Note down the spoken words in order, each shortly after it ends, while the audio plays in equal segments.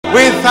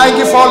thank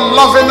you for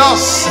loving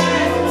us,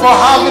 for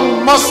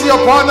having mercy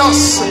upon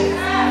us.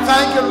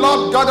 Thank you,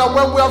 Lord God, that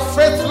when we are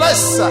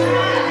faithless,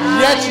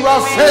 yet you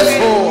are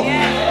faithful.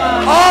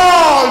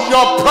 All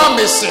your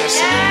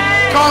promises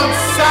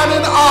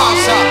concerning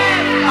us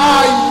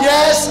are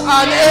yes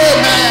and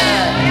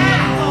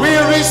amen. We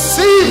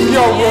receive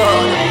your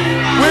word.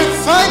 We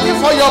thank you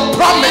for your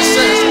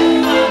promises.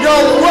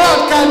 Your word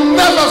can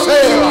never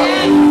fail.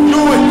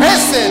 You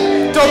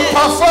hasten to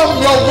perform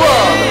your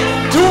word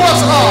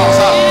towards us.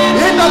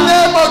 In the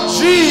name of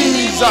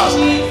Jesus.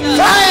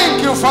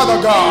 Thank you, Father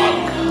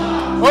God.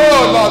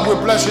 Oh, Lord,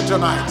 we bless you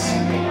tonight.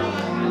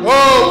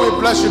 Oh, we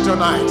bless you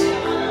tonight.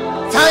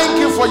 Thank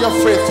you for your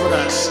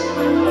faithfulness.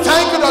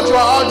 Thank you that you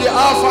are the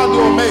Alpha and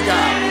the Omega.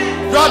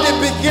 You are the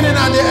beginning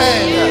and the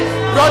end.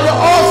 You are the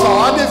author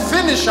and the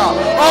finisher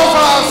of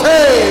our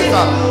faith.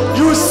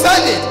 You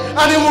said it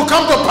and it will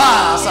come to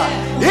pass.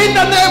 In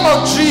the name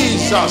of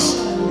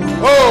Jesus.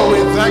 Oh, we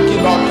thank you,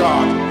 Lord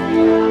God.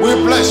 We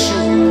bless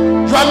you.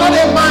 You are not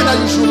a man that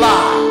you should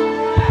lie.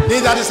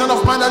 Neither the Son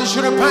of Man that you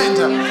should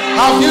repent.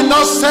 Have you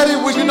not said it?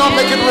 Will you not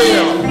make it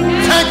real?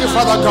 Thank you,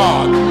 Father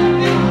God.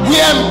 We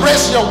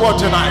embrace your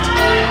word tonight.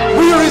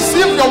 We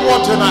receive your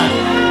word tonight.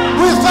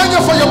 We thank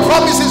you for your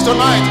promises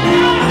tonight.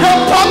 Your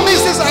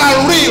promises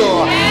are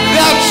real.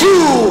 They are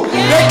true.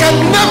 They can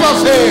never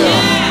fail.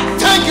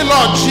 Thank you,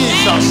 Lord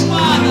Jesus.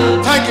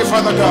 Thank you,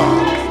 Father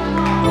God.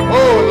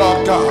 Oh,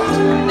 Lord God.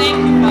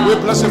 We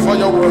bless you for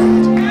your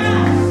word.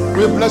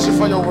 We bless you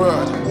for your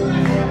word.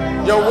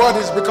 Your word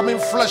is becoming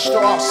flesh to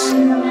us.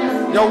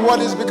 Your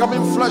word is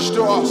becoming flesh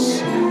to us.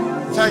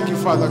 Thank you,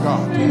 Father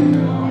God.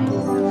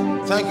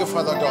 Thank you,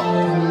 Father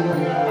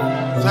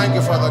God. Thank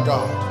you, Father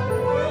God.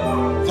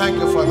 Thank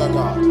you, Father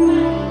God.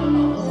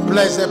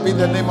 Blessed be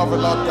the name of the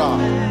Lord God.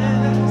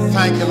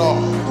 Thank you,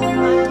 Lord.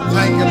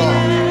 Thank you,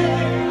 Lord.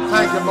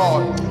 Thank you,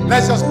 Lord.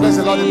 Let's just bless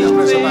the Lord in this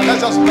place tonight.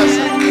 Let's just bless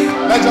him.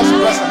 Let's just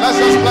bless him. Let's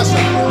just bless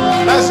him.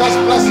 Let's just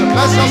bless him.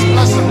 Let's just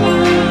bless him.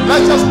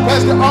 Let's just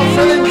bless the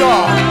unfailing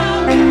God.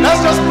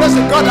 Let's just bless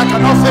the God that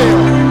cannot fail.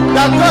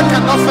 That God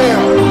cannot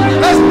fail.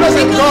 Let's bless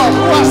the God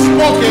who has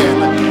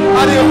spoken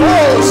and he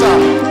holds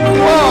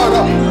word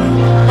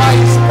by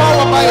his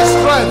power, by his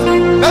strength.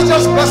 Let's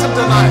just bless him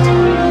tonight.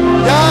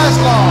 Yes,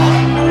 Lord.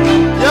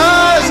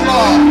 Yes,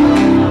 Lord.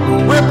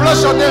 We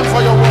bless your name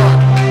for your word.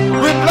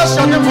 We bless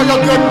your name for your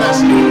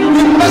goodness.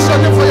 We bless your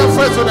name for your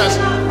faithfulness.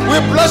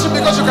 We bless you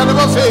because you can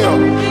never fail.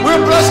 We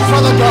bless you,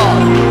 Father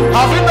God.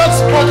 Have you not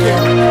spoken?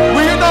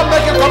 Will you not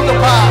make it come to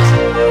pass?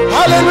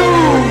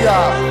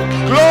 Hallelujah.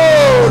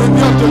 Glory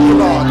be unto you,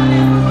 Lord.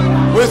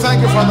 We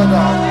thank you, Father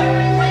God.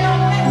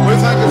 We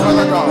thank you,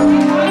 Father God.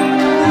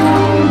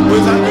 We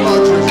thank you,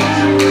 Lord Jesus.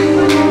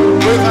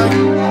 We thank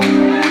you.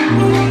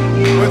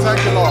 We thank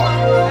you, Lord.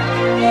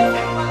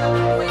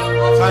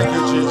 Thank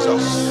you,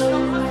 Jesus.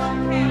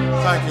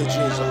 Thank you,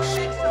 Jesus.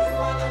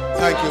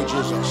 Thank you,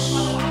 Jesus.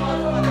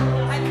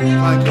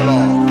 Thank you,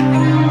 Lord.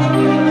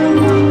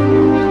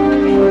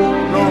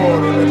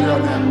 Glory be to your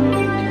name.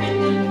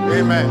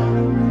 Amen.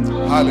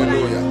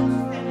 Hallelujah.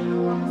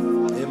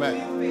 Amen.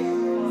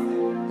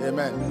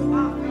 Amen.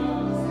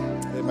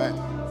 Amen.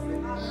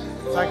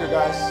 Thank you,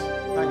 guys.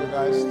 Thank you,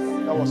 guys.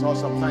 That was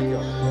awesome. Thank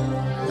you.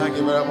 Thank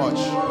you very much.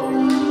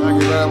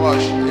 Thank you very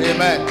much.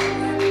 Amen.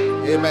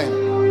 Amen.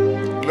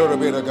 Glory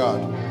be to God.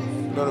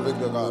 Glory be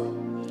to God.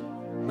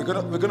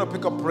 We're gonna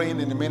pick up praying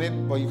in a minute,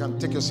 but you can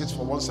take your seats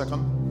for 1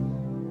 second.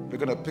 We're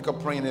gonna pick up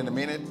praying in a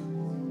minute.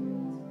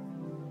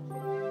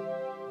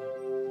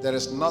 There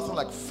is nothing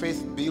like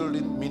faith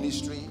building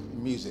ministry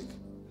in music.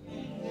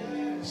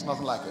 It's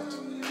nothing like it.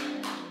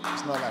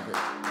 It's not like it.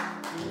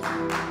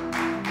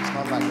 It's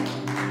not like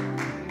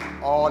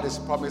it. All his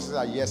promises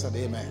are yes and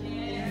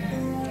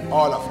amen.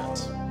 All of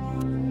it.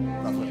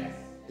 All of it.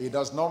 It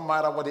does not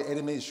matter what the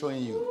enemy is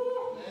showing you.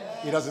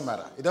 It doesn't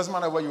matter. It doesn't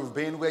matter where you've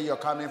been, where you're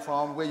coming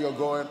from, where you're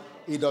going.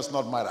 It does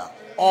not matter.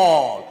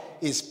 All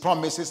his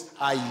promises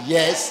are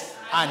yes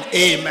and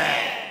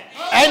amen.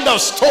 End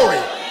of story.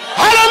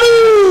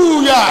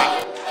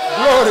 Hallelujah.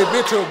 Glory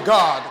be to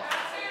God.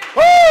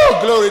 Oh,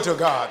 glory to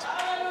God.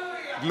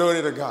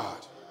 Glory to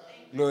God.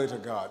 Glory to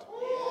God.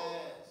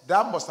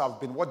 That must have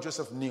been what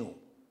Joseph knew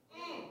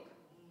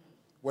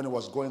when he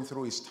was going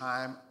through his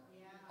time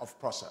of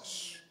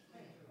process.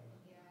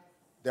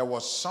 There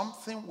was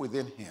something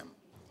within him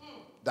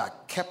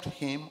that kept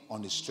him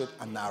on the straight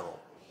and narrow,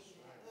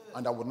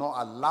 and that would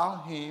not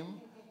allow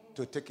him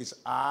to take his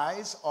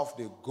eyes off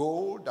the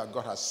goal that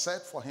God has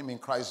set for him in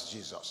Christ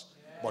Jesus,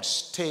 but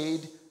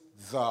stayed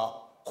the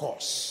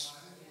course.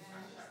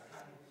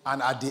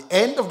 And at the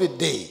end of the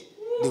day,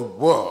 the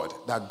word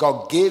that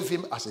God gave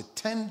him as a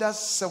tender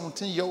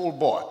 17-year-old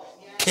boy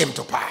came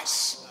to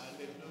pass.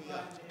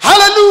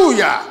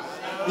 Hallelujah!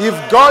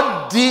 If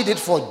God did it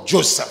for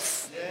Joseph,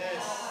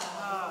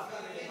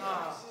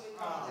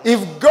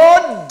 if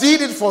God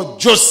did it for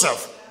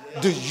Joseph,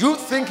 do you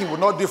think he will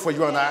not do it for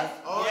you and I?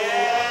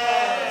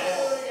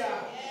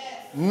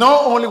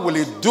 Not only will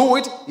he do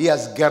it, he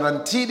has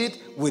guaranteed it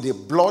with the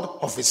blood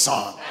of his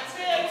son.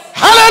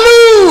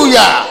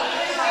 Hallelujah!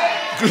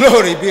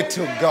 Glory be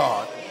to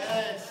God.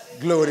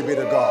 Glory be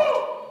to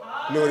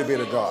God. Glory be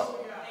to God.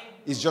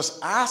 He's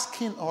just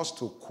asking us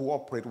to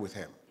cooperate with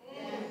him.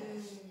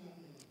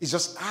 He's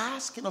just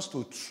asking us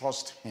to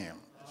trust him.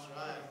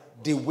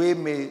 The way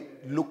may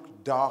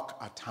look dark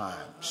at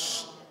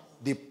times.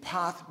 The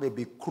path may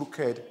be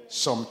crooked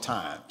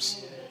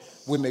sometimes.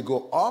 We may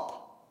go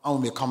up and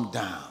we may come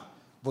down.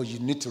 But you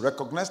need to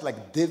recognize,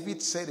 like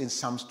David said in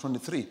Psalms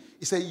 23,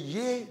 he said,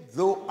 yea,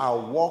 though I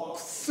walk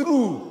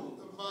through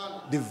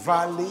the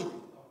valley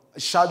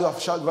of shadow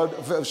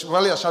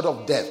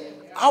of death,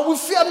 I will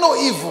fear no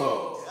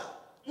evil.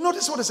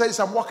 Notice what it says,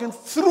 I'm walking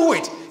through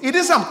it. It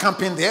isn't I'm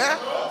camping there.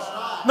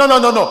 No.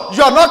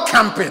 You are not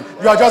camping.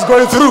 You are just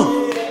going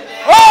through.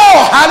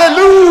 Oh,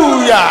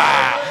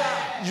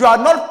 hallelujah. You are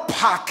not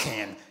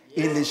parking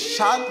in the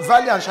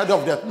valley and shadow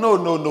of death. No.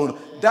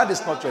 That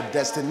is not your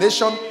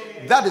destination.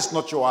 That is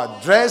not your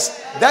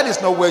address. That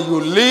is not where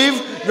you live.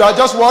 You are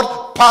just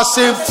what?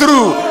 Passing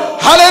through.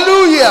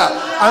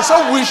 Hallelujah. And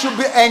so we should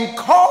be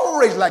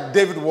encouraged like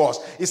David was.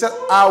 He said,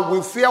 I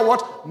will fear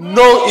what?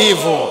 No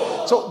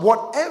evil. So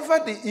whatever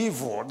the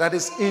evil that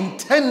is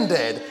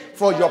intended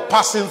for your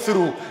passing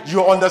through,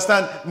 you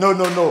understand, no.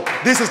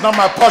 This is not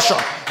my portion.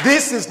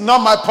 This is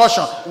not my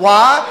portion.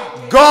 Why?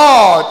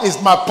 God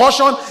is my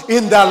portion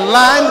in the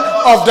land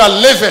of the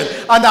living.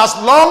 And as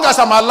long as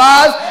I'm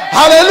alive,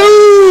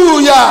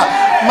 hallelujah,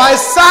 my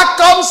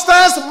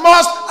circumstance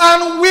must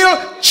and will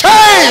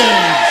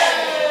change.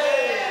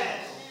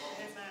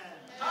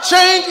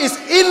 Change is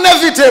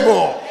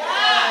inevitable.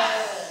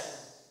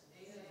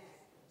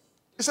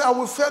 He said, I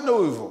will fear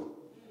no evil.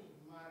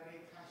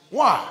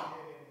 Why?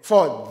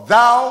 For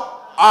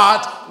thou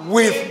art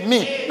with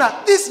me.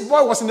 Now, this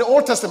boy was in the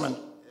Old Testament.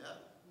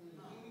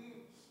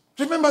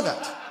 Remember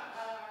that.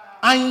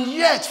 And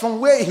yet, from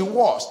where he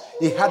was,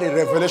 he had a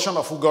revelation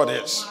of who God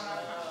is.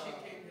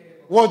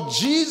 What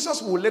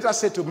Jesus will later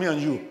say to me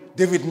and you,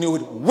 David knew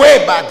it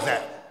way back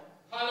then.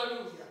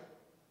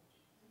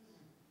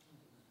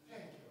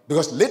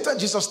 Because later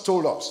Jesus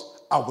told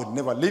us, I would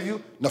never leave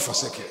you nor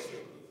forsake you.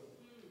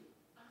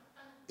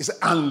 He said,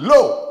 and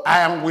lo,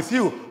 I am with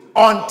you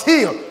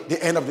until the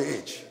end of the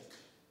age.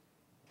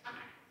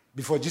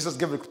 Before Jesus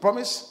gave the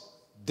promise,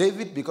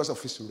 David, because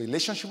of his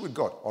relationship with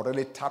God,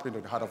 already tapped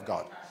into the heart of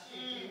God.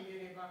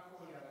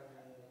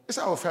 He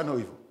said, I will fear no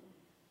evil.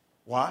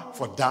 Why?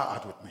 For thou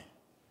art with me.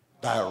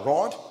 Thy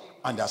rod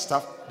and thy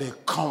staff, they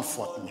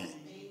comfort me.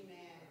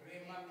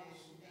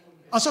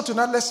 And so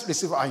tonight, let's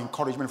receive our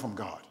encouragement from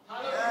God.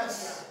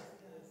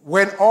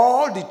 When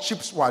all the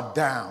chips were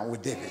down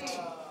with David,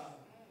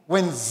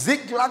 when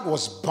Ziklag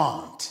was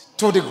burnt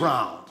to the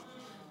ground,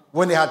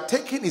 when they had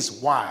taken his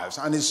wives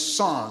and his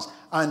sons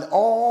and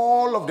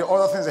all of the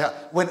other things they had,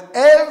 when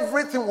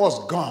everything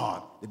was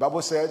gone, the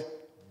Bible said,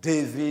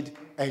 David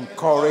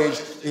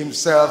encouraged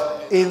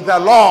himself in the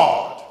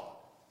Lord.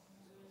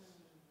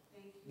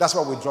 That's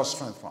where we draw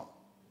strength from.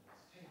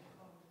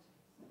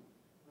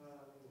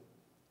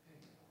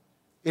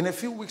 In a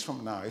few weeks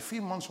from now, a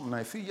few months from now,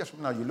 a few years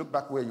from now, you look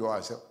back where you are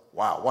and say,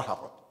 wow, what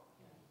happened?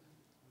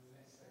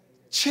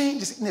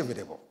 Change is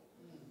inevitable.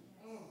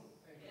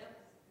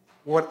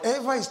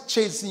 Whatever is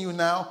chasing you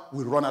now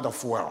will run out of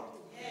fuel.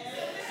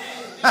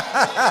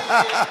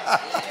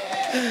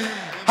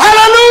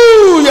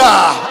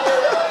 Hallelujah!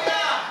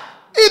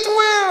 It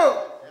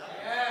will.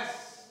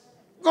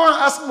 Go and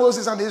ask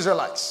Moses and the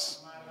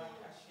Israelites.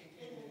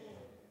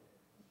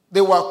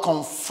 They were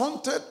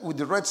confronted with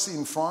the Red Sea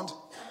in front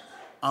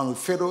and with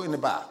Pharaoh in the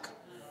back.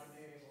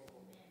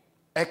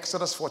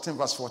 Exodus 14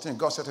 verse 14,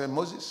 God said to him,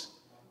 Moses,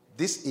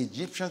 these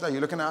Egyptians that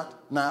you're looking at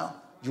now,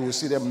 you will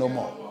see them no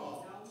more.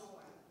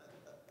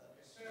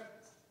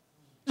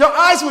 Your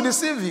eyes will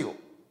deceive you.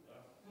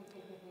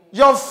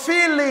 Your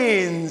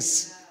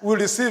feelings will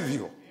deceive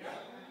you.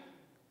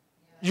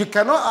 You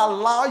cannot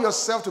allow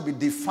yourself to be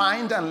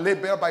defined and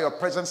labeled by your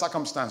present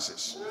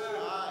circumstances.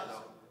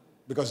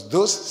 Because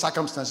those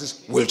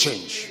circumstances will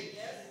change.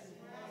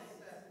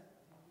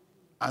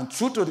 And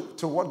true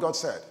to what God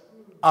said,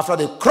 after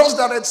they crossed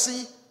the Red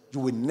Sea,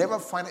 you will never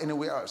find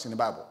anywhere else in the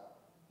Bible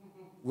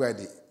where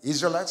the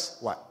Israelites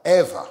were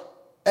ever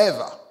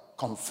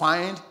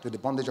confined to the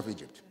bondage of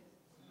Egypt.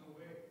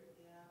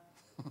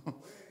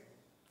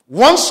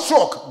 One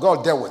stroke,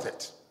 God dealt with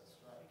it.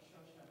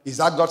 Is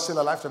that God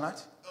still alive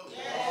tonight?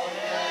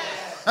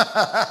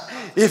 Yes.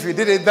 If he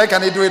did it then,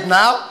 can he do it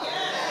now?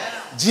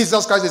 Yes.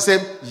 Jesus Christ is the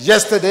same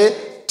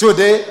yesterday,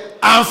 today,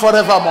 and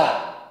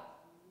forevermore.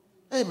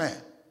 Amen.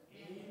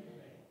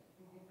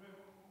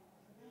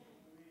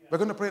 We're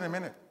going to pray in a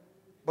minute.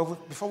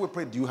 But before we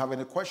pray, do you have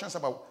any questions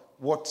about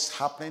what's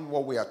happening,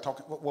 what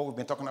we've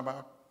been talking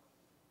about?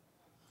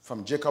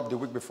 From Jacob the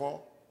week before,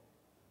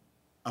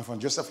 and from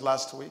Joseph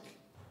last week.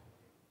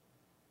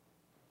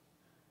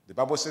 The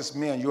Bible says,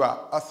 me and you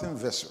are earthen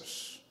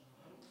vessels.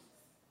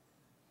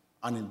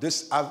 And in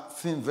this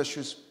earthen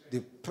vessels,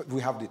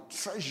 we have the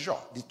treasure.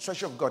 The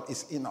treasure of God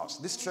is in us.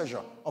 This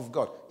treasure of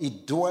God,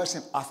 it dwells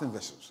in earthen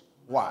vessels.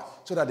 Why?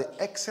 So that the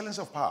excellence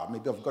of power may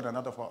be of God and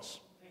not of us.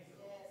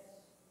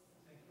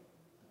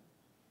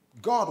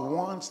 God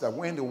wants that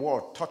when the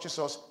world touches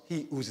us,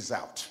 he oozes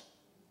out.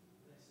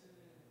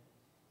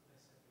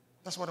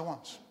 That's what he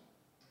wants.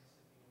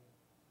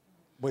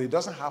 But it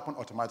doesn't happen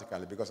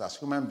automatically because as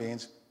human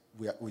beings,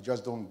 we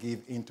just don't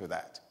give into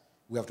that.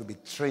 We have to be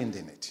trained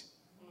in it.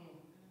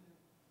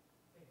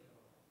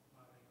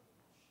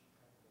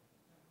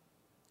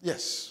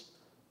 Yes.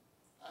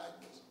 I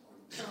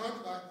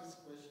want to ask this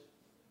question.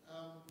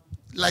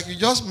 Like you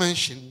just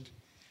mentioned,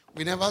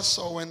 we never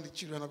saw when the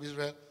children of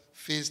Israel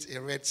faced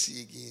a Red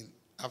Sea again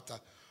after.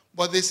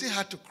 But they still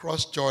had to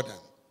cross Jordan.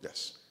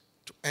 Yes.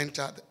 To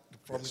enter the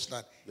promised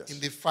land. Yes. In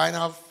the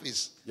final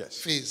phase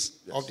Yes.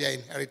 of their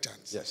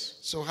inheritance. Yes.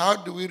 So how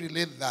do we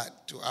relate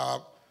that to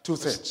our... Two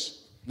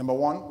things. Number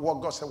one, what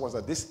God said was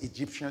that these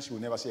Egyptians you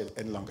will never see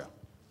any longer.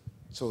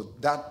 So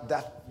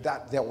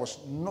that there was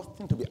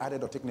nothing to be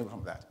added or taken away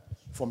from that.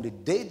 From the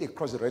day they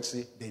crossed the Red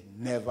Sea, they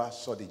never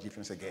saw the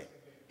Egyptians again.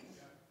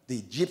 The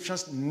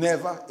Egyptians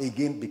never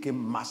again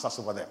became masters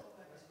over them.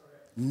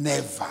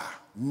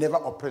 Never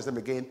oppressed them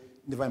again,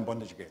 never in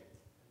bondage again.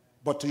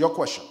 But to your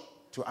question,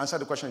 to answer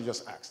the question you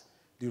just asked,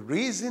 the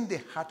reason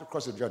they had to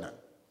cross the Jordan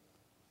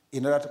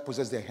in order to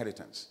possess their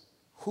inheritance,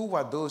 who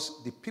were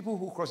those? The people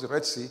who crossed the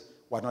Red Sea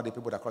were not the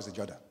people that crossed the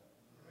Jordan.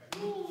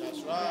 That's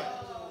right.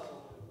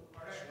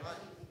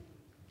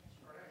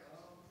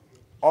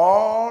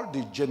 All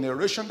the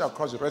generation that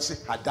crossed the Red Sea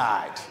had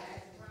died.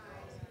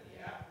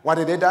 Why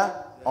did they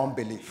die?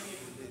 Unbelief.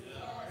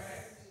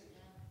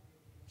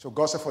 So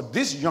God said, for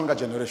this younger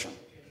generation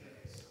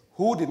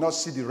who did not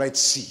see the Red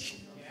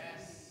Sea,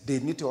 they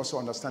need to also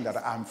understand that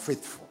I am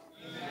faithful.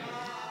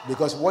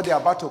 Because what they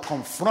are about to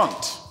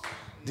confront,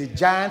 the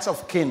giants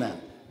of Canaan,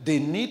 they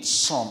need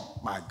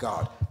my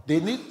God, they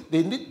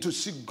need to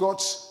see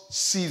God's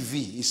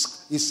CV,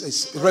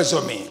 his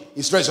resume.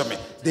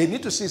 They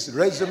need to see his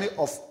resume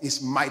of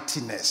his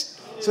mightiness.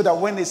 So that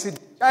when they see the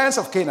giants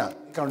of Canaan,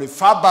 they can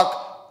refer back,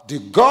 the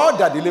God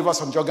that delivers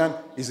from Jordan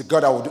is the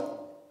God that will do.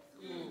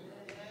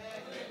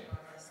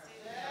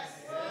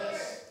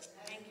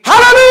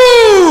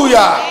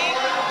 Hallelujah!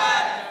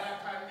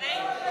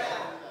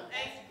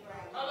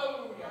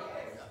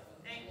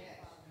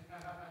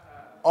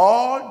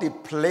 All the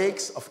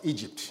plagues of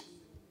Egypt,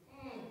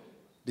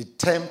 the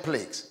 10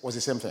 plagues, was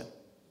the same thing.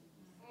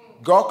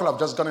 God could have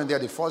just gone in there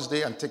the first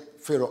day and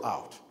take Pharaoh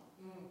out.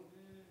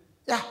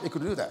 Yeah, he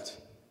could do that.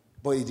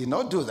 But he did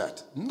not do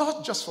that.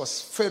 Not just for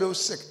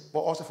Pharaoh's sake, but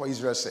also for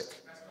Israel's sake.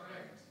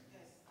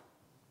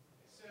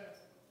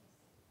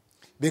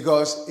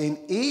 Because in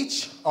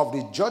each of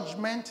the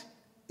judgment,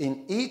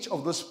 in each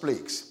of those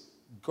plagues,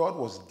 God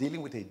was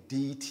dealing with a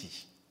deity,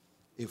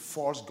 a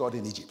false god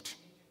in Egypt,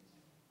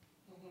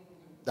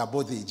 that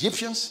both the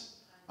Egyptians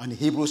and the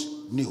Hebrews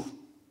knew.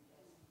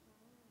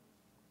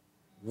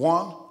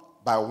 One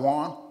by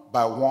one,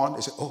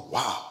 they said, oh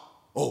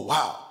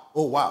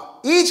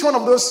wow. Each one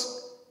of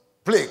those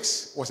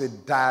plagues was a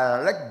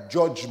direct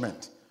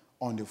judgment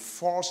on the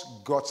false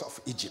gods of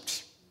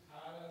Egypt.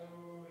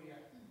 Hallelujah.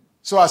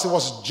 So as he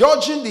was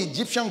judging the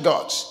Egyptian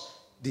gods,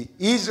 the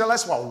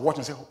Israelites were watching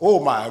and saying,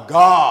 oh my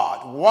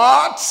God,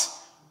 what?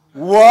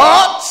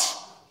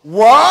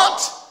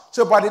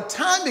 So by the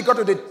time they got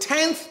to the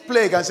 10th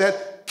plague and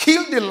said,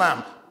 kill the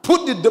lamb,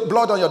 put the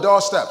blood on your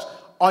doorsteps,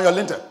 on your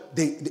lintel,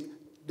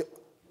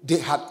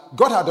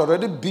 God had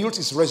already built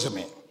his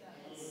resume.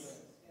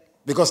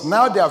 Because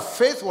now their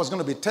faith was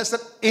going to be tested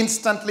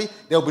instantly.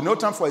 There will be no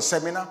time for a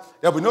seminar.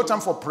 There will be no time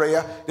for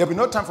prayer. There will be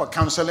no time for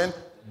counseling.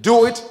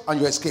 Do it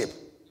and you escape.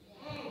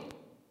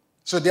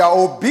 So their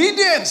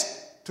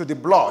obedience to the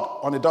blood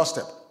on the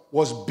doorstep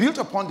was built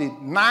upon the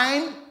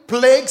 9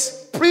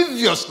 plagues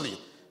previously,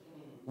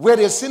 where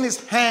they had seen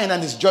his hand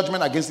and his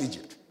judgment against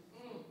Egypt.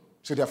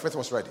 So their faith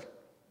was ready.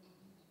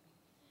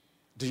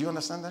 Do you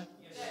understand that?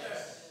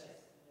 Yes.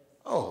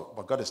 Oh,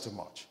 but God is too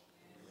much.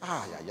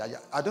 Yeah.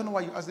 I don't know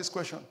why you asked this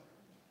question,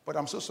 but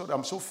I'm so sorry.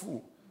 I'm so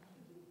full.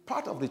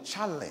 Part of the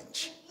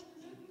challenge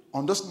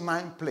on those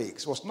 9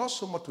 plagues was not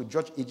so much to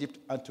judge Egypt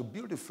and to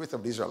build the faith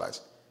of the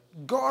Israelites.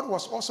 God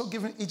was also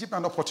giving Egypt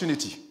an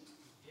opportunity.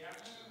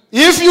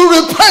 If you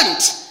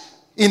repent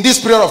in this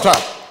period of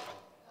time,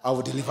 I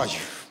will deliver you.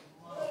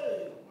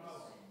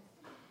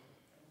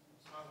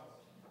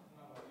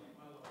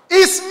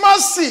 His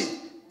mercy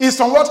is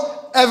from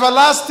what?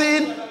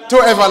 Everlasting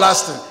to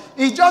everlasting.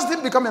 He just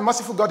didn't become a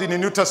merciful God in the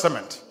New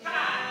Testament.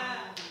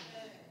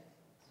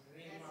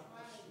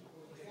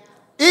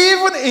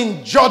 Even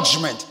in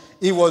judgment,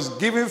 he was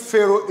giving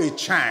Pharaoh a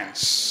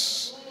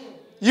chance.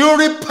 You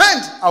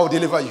repent, I will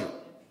deliver you.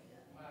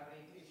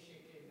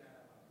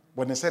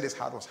 But instead his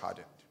heart was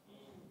hardened.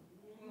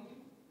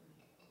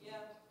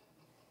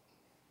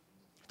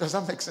 Does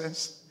that make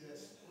sense?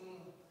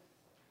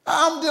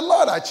 I'm the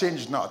Lord, I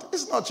change not.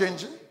 It's not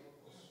changing.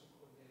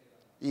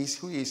 He's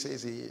who he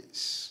says he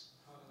is.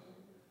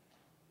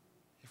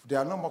 If there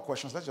are no more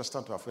questions, let's just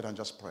turn to our feet and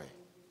just pray.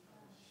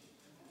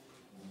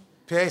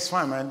 Pierre, it's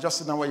fine, man. Just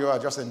sit down where you are.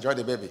 Just enjoy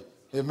the baby.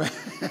 Amen.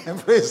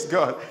 Praise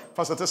God.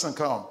 Pastor Tyson,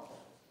 come.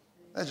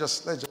 Let's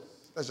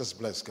just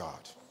bless God.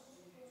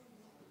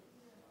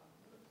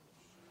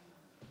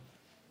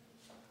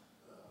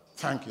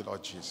 Thank you,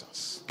 Lord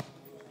Jesus.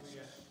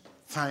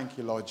 Thank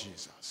you, Lord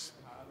Jesus.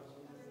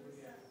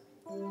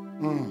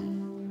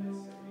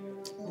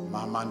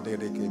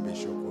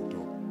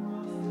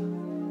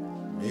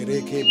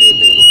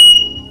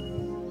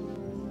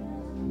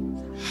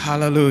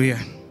 Hallelujah.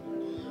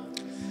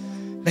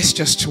 Let's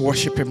just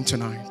worship him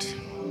tonight.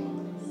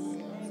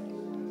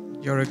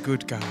 You're a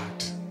good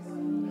God.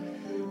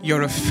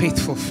 You're a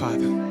faithful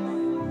Father.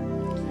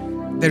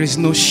 There is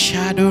no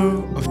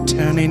shadow of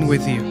turning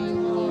with you.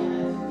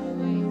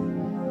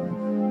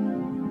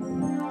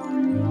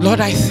 Lord,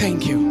 I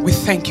thank you. We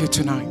thank you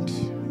tonight.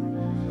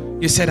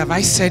 You said, have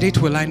I said it,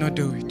 will I not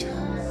do it?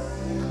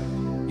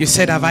 You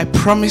said, have I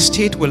promised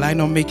it, will I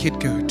not make it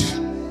good?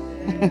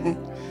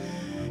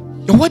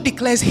 Your word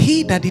declares,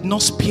 he that did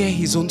not spare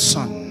his own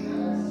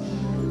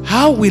son,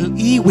 how will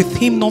he with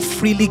him not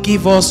freely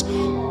give us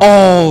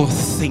all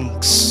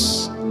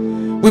things?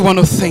 We want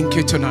to thank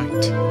you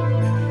tonight.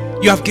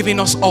 You have given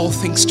us all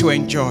things to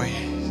enjoy.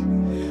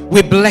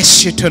 We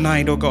bless you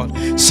tonight, oh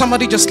God.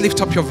 Somebody just lift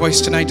up your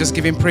voice tonight. Just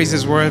give him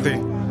praises worthy.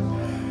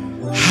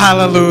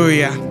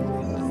 Hallelujah.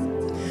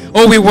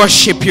 Oh, we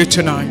worship you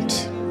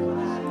tonight.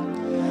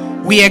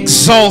 We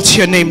exalt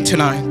your name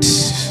tonight.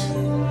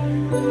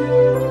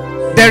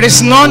 There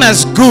is none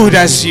as good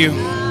as you.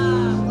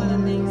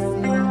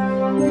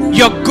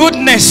 Your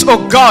goodness,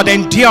 oh God,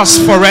 endures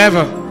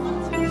forever.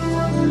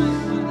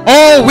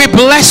 Oh, we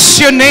bless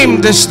your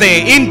name this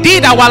day.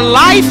 Indeed, our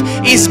life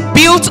is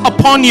built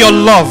upon your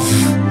love.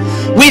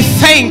 We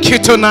thank you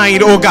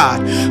tonight, oh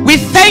God. We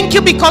thank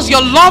you because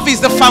your love is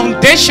the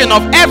foundation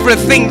of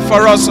everything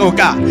for us, oh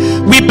God.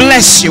 We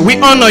bless you. We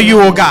honor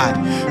you, oh God.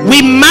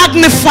 We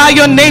magnify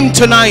your name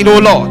tonight, oh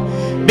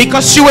Lord,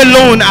 because you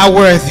alone are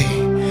worthy.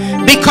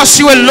 Because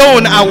you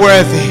alone are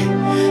worthy.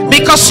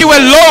 Because you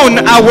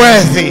alone are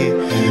worthy.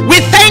 We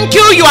thank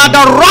you. You are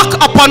the rock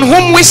upon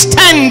whom we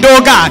stand,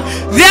 oh God.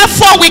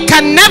 Therefore we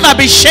can never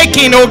be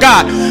shaken, oh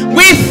God.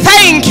 We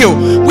thank you.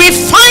 We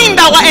find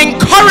our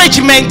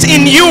encouragement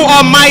in you,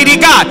 Almighty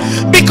God,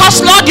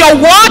 because Lord, your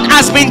word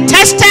has been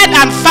tested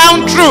and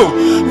found true.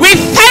 We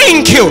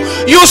thank you.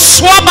 You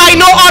swore by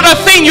no other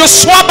thing. You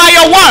swore by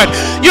your word.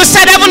 You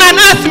said heaven and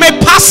earth may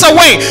pass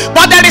away,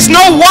 but there is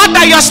no word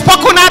that you have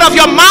spoken out of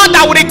your mouth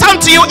that will return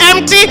to you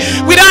empty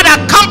without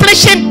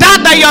accomplishing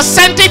that you are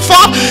sent it for.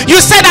 You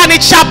said, and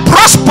it shall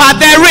prosper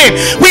therein.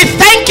 We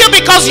thank you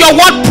because your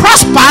word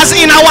prospers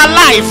in our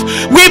life.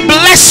 We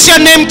bless your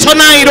name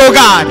tonight, oh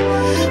God.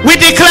 We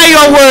declare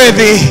you're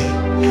worthy.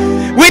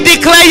 We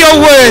declare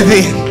you're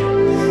worthy.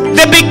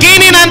 The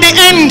beginning and the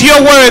end,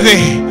 you're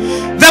worthy.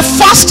 The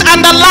first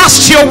and the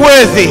last, you're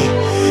worthy.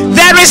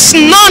 There is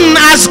none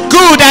as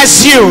good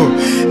as you.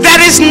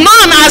 There is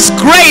none as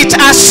great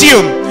as you.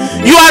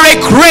 You are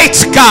a great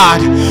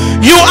God.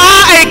 You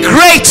are a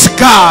great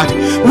God.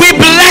 We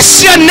bless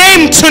your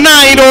name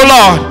tonight, oh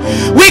Lord.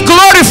 We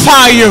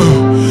glorify you.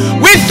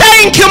 We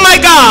thank you, my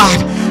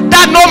God,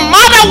 that no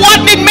matter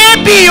what it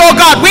may be, oh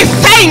God, we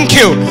thank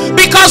you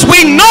because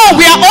we know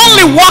we are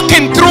only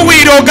walking through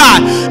it, oh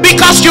God,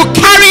 because you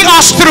carry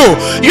us through.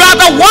 You are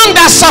the one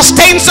that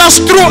sustains us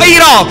through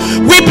it all.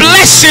 We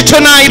bless you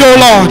tonight, oh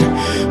Lord.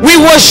 We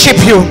worship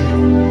you.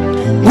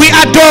 We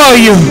adore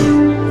you.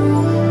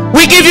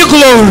 We give you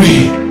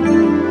glory.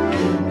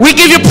 We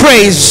give you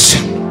praise.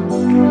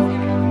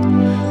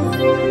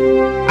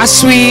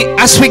 As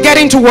we get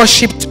into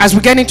worship, as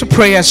we get into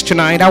prayers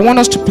tonight, I want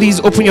us to please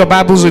open your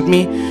Bibles with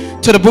me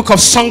to the book of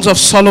Songs of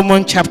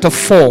Solomon chapter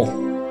 4.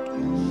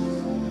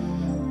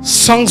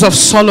 Songs of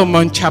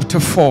Solomon chapter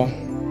 4.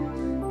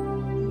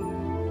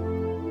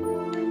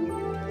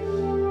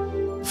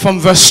 From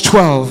verse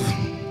 12.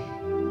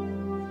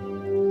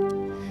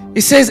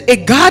 It says, a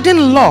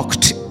garden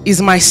locked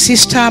is my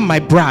sister, my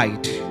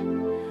bride.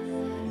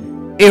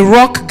 A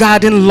rock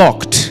garden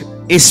locked,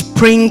 a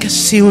spring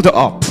sealed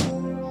up.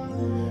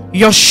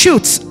 Your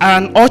shoots are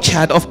an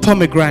orchard of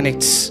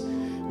pomegranates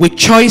with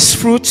choice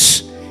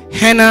fruits,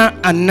 henna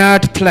and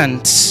nard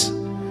plants,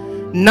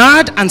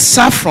 nard and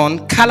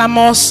saffron,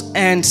 calamus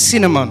and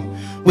cinnamon,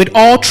 with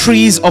all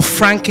trees of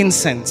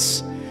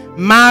frankincense,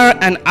 myrrh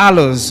and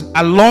aloes,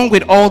 along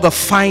with all the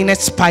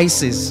finest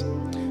spices.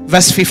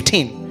 Verse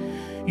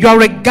 15. You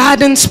are a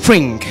garden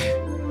spring,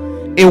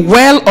 a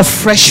well of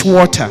fresh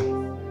water,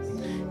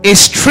 a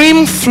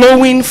stream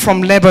flowing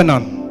from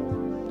Lebanon.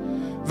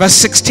 Verse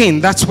 16,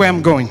 that's where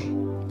I'm going.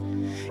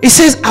 It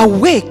says,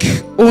 awake,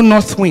 O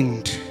north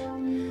wind,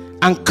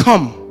 and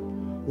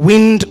come,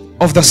 wind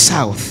of the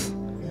south.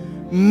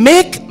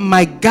 Make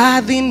my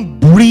garden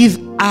breathe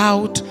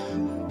out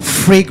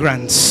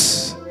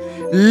fragrance.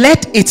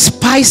 Let its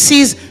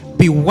spices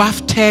be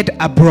wafted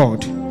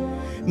abroad.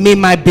 May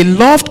my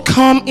beloved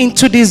come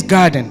into this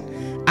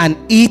garden and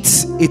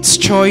eat its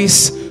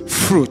choice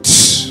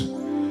fruits.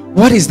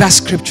 What is that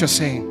scripture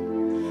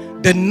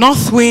saying? The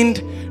north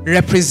wind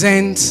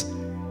represents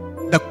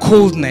the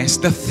coldness,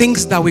 the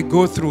things that we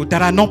go through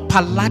that are not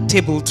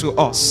palatable to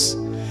us.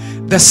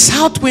 The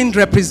south wind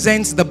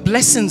represents the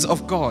blessings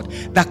of God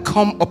that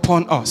come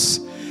upon us.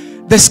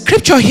 The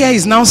scripture here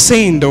is now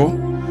saying, though,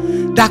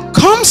 that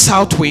come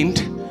south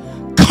wind,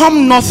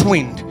 come north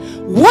wind.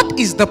 What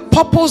is the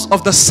purpose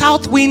of the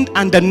south wind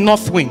and the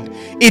north wind?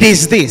 It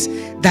is this,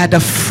 that the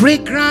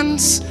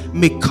fragrance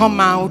may come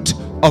out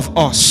of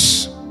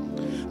us.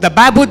 The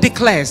Bible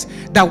declares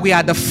that we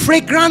are the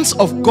fragrance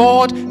of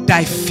God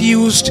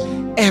diffused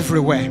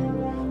everywhere.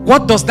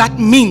 What does that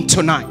mean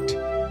tonight?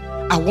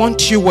 I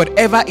want you,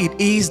 whatever it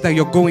is that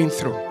you're going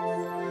through,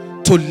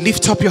 to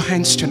lift up your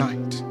hands tonight.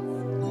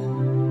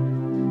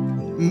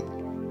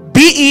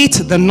 Be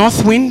it the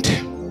north wind,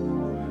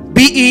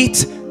 be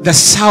it the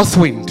south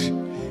wind.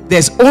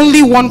 There's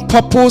only one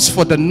purpose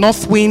for the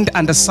north wind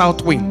and the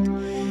south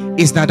wind,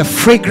 is that the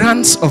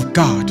fragrance of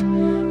God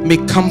may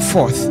come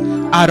forth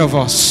out of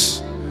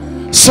us.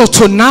 So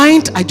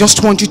tonight, I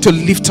just want you to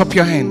lift up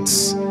your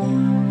hands.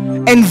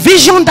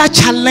 Envision that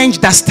challenge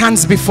that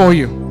stands before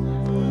you.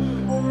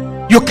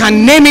 You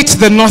can name it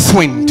the north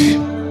wind.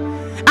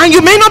 And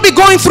you may not be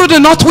going through the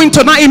north wind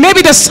tonight. It may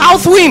be the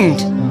south wind.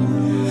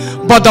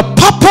 But the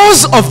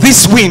purpose of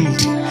this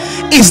wind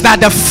is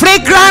that the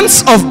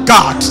fragrance of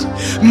God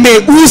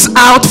may ooze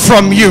out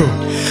from you.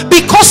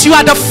 Because you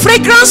are the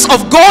fragrance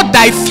of God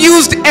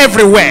diffused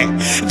everywhere,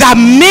 that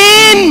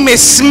men may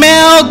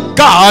smell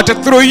God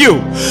through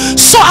you.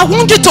 So I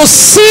want you to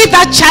see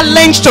that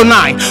challenge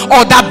tonight,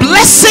 or that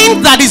blessing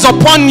that is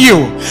upon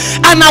you.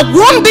 And I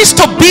want this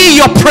to be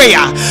your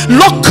prayer.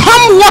 Lord,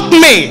 come what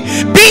may,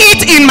 be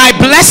it in my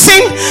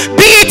blessing,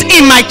 be it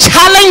in my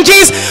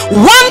challenges.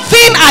 One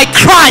thing I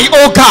cry,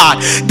 oh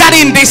God, that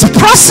in this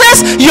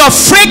process your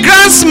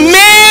fragrance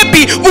may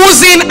be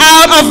oozing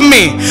out of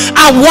me.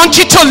 I want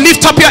you to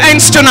lift up your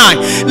hands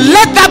tonight.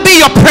 Let that be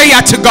your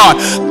prayer to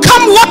God.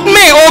 Come what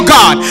may, oh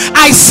God,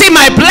 I see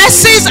my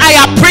blessings,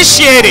 I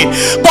appreciate it.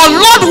 But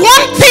Lord,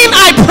 one thing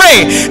I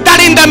pray, that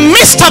in the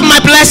midst of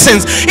my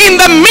blessings, in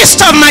the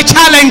midst of my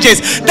challenges,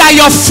 that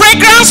your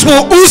fragrance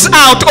will ooze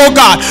out, oh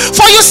God.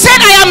 For you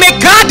said I am a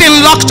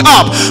garden locked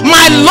up.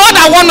 My Lord,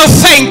 I want to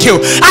thank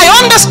you. I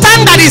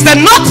understand that is the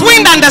north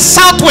wind and the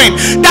south wind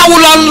that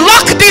will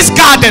unlock this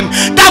garden,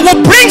 that will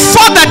bring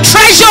forth the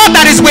treasure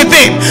that is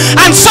within.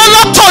 And so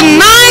Lord,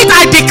 tonight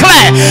I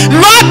declare,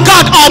 Lord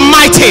God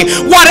Almighty,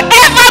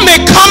 whatever may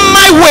come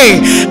my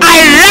way, I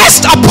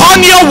rest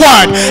upon your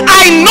word.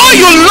 I know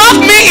you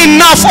love me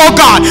enough, oh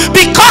God,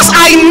 because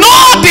I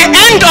know the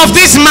end of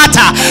this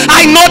matter.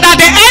 I know that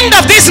the end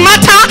of this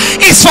matter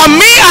is for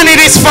me and it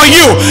is for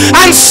you.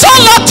 And so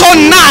Lord,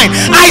 tonight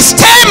I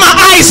stay my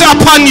eyes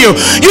upon you.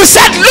 You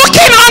said,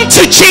 looking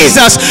unto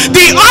Jesus,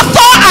 the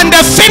author and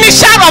the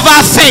finisher of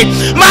our faith.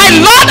 My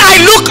Lord,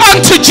 I look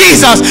unto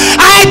Jesus.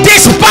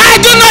 I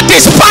do not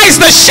despise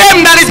the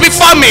shame that is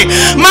before me.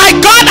 My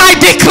God, I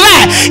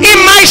declare, in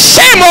my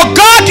shame, oh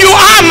God, you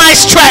are my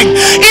strength.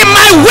 In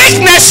my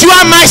weakness, you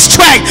are my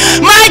strength.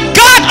 My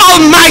God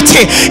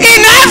Almighty,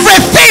 in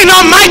everything,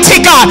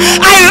 Almighty God,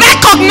 I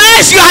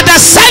recognize you are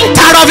the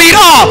center of it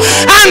all.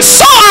 And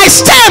so I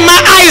stay my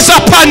eyes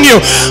upon you.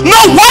 No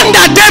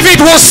wonder David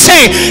will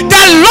say,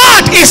 the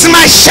Lord is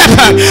my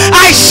shepherd,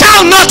 I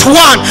shall not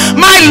want.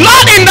 My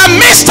Lord, in the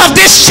midst of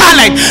this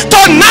challenge,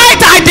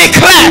 tonight I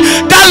declare,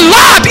 the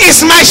Lord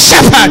is my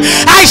shepherd,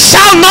 I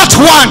shall not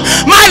want.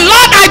 My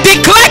Lord, I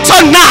declare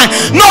tonight,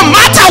 no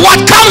matter what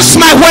comes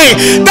my way,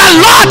 the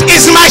Lord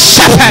is my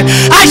shepherd,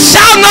 I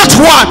shall not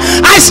want.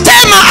 I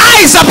stay my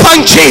eyes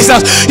upon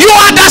Jesus. You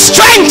are the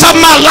strength of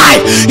my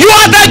life. You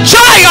are the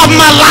joy of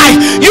my life.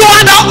 You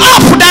are the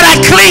hope that I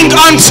cling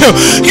unto.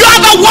 You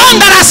are the one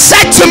that has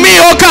said to me,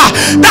 oh God,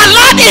 that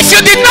Lord, if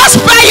you did not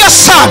spare your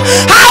son,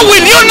 how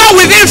will you not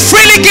within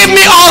freely give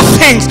me all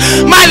things?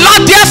 My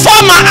Lord,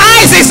 therefore my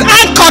eyes is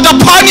anchored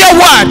upon your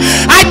word.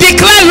 I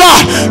declare,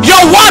 Lord,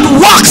 your word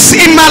works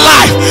in my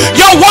life.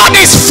 Your word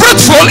is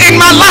fruitful in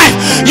my life.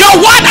 Your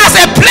word has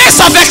a place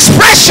of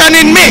expression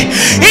in me.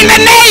 In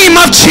the name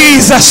of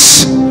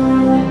Jesus.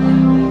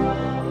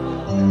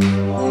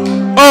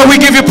 Oh, we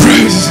give you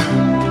praise.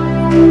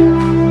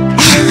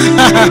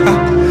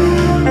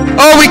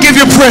 Oh, we give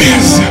you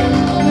praise.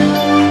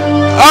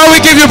 Oh, we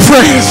give you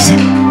praise.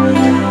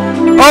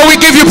 Oh, we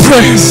give you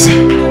praise.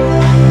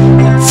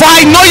 For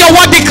I know your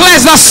word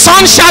declares, the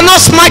sun shall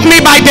not smite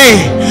me by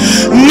day,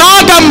 nor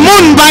the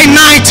moon by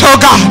night, oh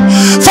God.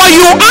 For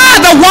you are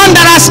the one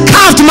that has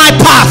carved my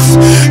path.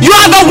 You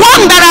are the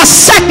one that has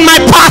set my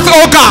path,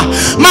 oh God.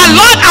 My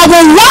Lord, I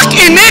will walk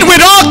in it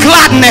with all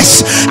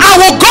gladness. I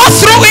will go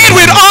through it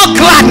with all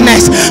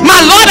gladness. My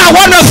Lord, I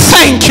want to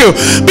thank you,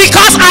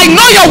 because I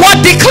know your word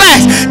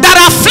declares that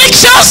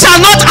affliction shall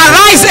not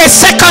arise a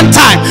second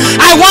time.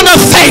 I want to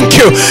thank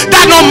you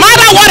that no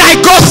matter what I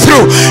go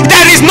through,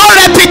 there is no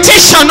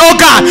repetition, oh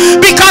God,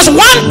 because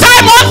one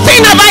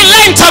thing have I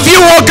learned of you,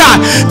 oh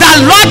God, that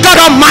Lord God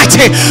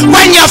Almighty,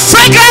 when your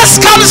fragrance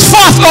comes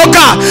forth, oh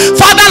God,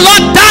 Father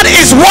Lord, that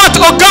is what,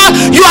 oh God,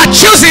 you are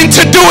choosing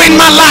to do in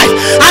my life.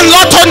 And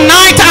Lord,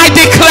 tonight I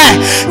declare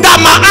that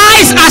my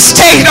eyes are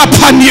stayed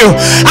upon you.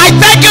 I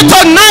thank you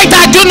tonight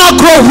I do not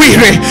grow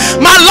weary.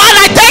 My Lord,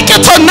 I thank thank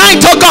you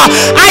tonight, oh God.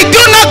 I do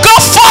not go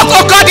forth,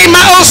 oh God, in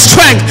my own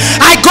strength.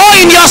 I go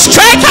in your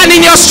strength and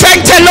in your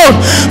strength alone.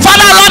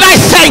 Father, Lord, I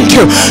thank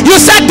you. You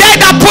said they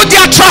that put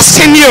their trust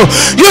in you,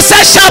 you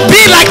said shall be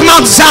like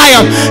Mount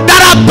Zion,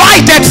 that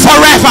abideth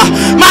forever.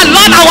 My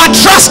Lord, our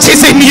trust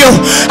is in you.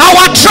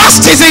 Our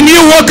trust is in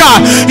you, oh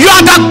God. You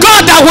are the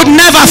God that would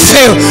never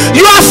fail.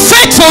 You are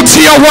faithful to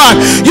your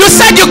word. You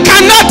said you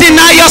cannot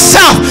deny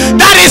yourself.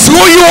 That is who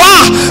you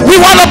are. We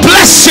want to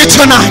bless you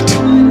tonight.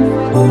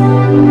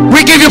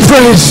 We give you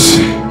praise.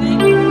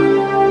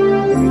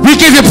 We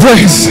give you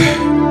praise.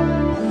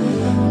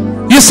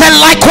 You said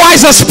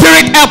likewise the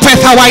Spirit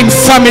helpeth our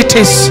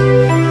infirmities.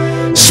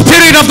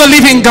 Spirit of the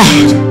living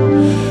God,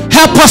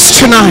 help us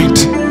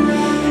tonight.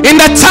 In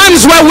the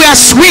times where we are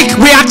weak,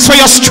 we ask for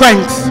your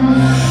strength.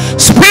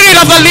 Spirit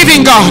of the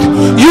living God,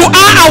 you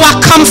are our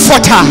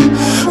comforter.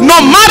 No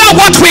matter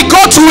what we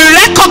go to, we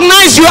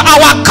recognize you are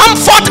our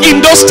comfort in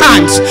those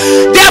times.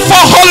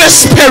 Therefore, Holy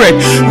Spirit,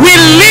 we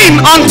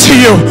lean unto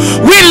you.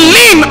 We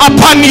lean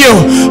upon you.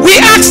 We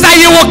ask that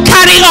you will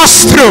carry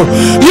us through.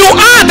 You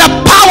are the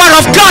power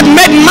of God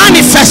made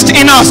manifest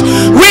in us.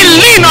 We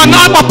lean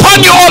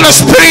upon you, Holy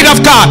Spirit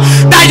of God,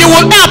 that you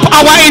will help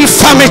our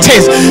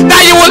infirmities,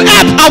 that you will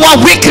help our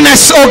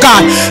weakness, oh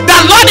God.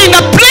 That Lord, in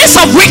the place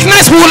of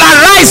weakness, we will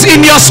arise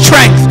in your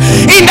strength.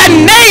 In the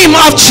name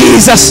of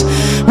Jesus,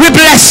 we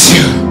bless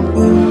you.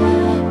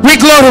 We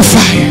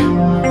glorify you.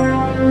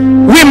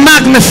 We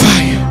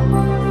magnify you.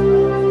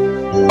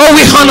 Oh,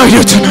 we honor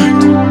you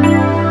tonight.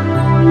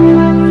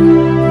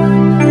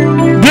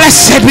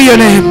 Blessed be your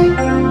name.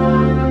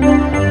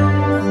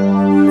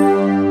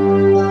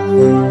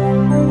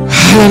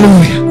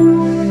 Hallelujah.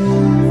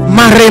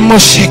 Maremo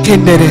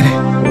shekendere.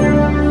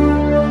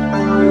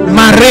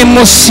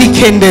 Maremo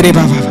sikendere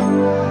baba.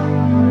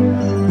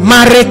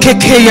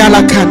 Marekeke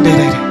yala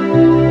kandere.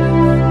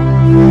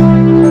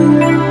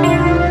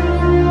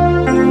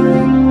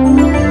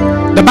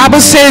 The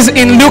Bible says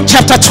in Luke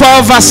chapter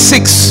 12 verse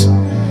 6,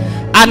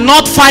 are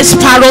not 5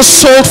 sparrows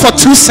sold for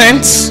 2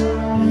 cents?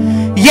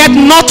 Yet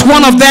not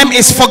one of them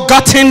is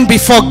forgotten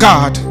before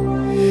God.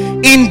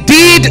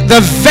 Indeed,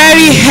 the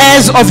very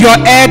hairs of your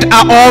head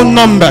are all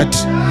numbered.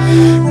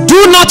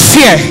 Do not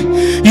fear.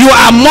 You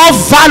are more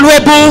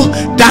valuable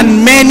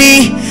than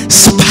many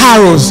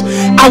sparrows.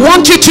 I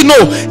want you to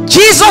know,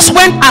 Jesus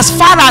went as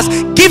far as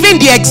giving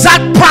the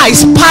exact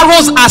price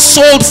sparrows are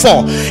sold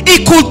for.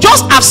 He could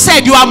just have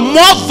said you are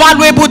more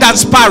valuable than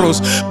sparrows,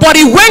 but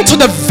he went to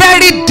the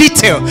very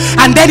detail,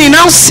 and then he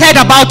now said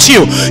about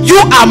you, you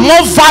are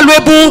more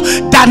valuable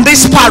than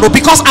this sparrow,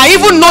 because I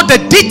even know the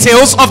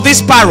details of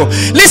this sparrow.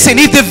 Listen,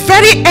 if the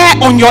very hair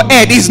on your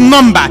head is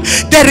numbered,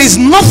 there is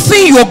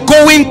nothing you're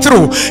going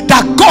through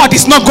that God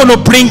is not going to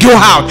bring you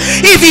out.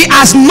 If he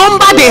has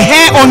numbered the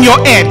hair on your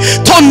head,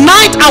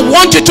 tonight I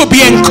want you to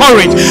be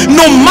encouraged.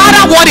 No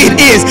matter what it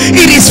is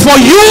for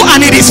you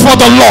and it is for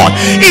the Lord.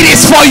 It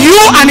is for you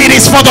and it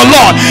is for the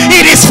Lord.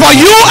 It is for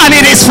you and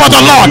it is for the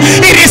Lord.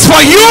 It is for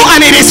you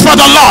and it is for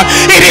the Lord.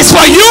 It is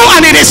for you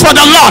and it is for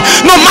the Lord.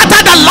 No matter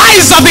the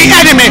lies of the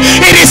enemy,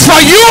 it is for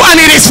you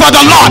and it is for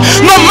the Lord.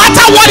 No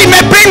matter what he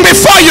may bring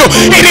before you,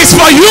 it is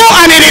for you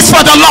and it is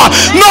for the Lord.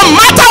 No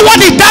matter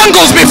what he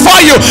dangles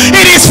before you,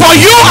 it is for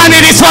you and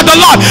it is for the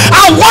Lord.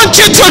 I want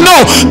you to know,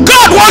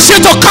 God wants you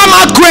to come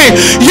out great.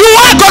 You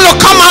are going to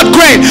come out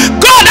great.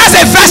 God has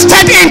a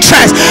vested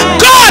interest.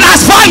 God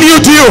has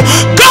valued you.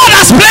 God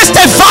has placed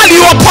a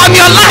value upon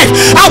your life.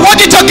 I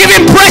want you to give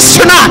him praise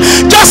tonight.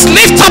 Just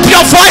lift up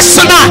your voice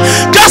tonight.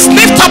 Just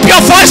lift up your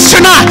voice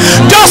tonight.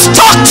 Just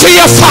talk to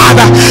your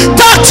Father.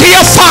 Talk to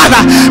your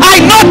Father. I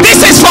know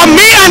this is for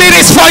me and it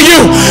is for you.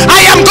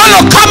 I am going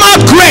to come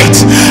out great.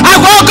 I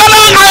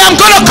am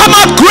going to come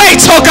out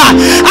great, oh God.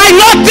 I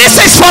know this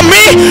is for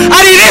me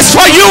and it is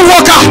for you,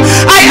 oh God.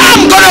 I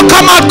am going to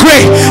come out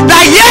great.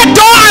 That yet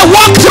though I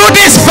walk through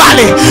this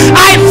valley,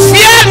 I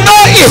fear no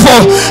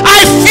evil. I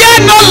fear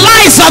no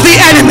lies of the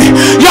enemy.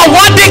 Your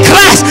word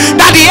declares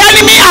that the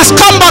enemy has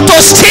come but to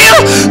steal,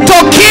 to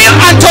kill,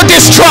 and to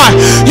destroy.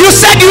 You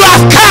said you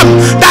have come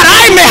that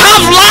I may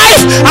have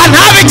life and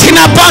have it in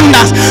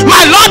abundance.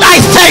 My Lord, I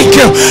thank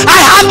you. I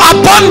have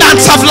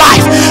abundance of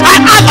life. I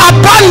have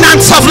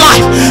abundance of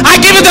life. I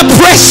give you the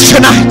praise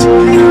tonight.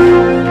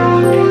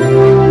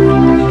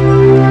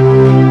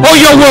 Oh,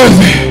 you're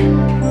worthy.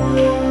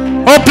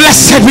 Oh,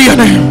 blessed be your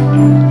name.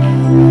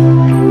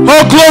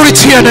 Oh, glory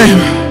to your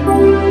name.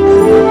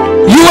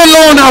 You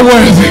alone are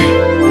worthy.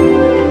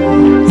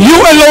 You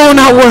alone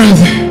are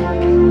worthy.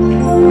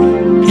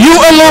 You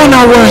alone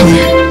are worthy.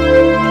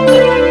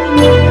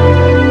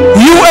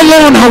 You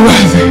alone are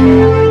worthy.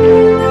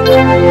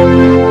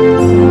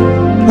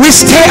 We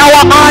stay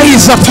our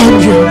eyes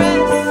upon you.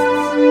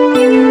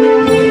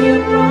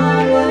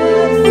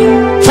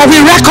 For we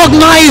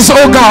recognize,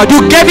 oh God,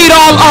 you gave it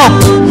all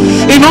up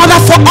in order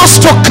for us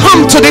to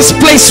come to this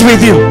place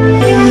with you.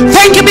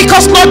 Thank you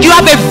because, Lord, you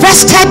have a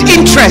vested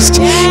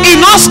interest in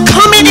us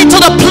coming into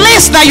the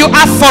place that you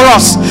have for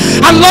us.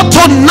 And Lord,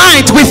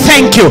 tonight we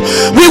thank you.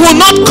 We will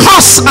not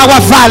cross our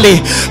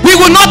valley. We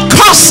will not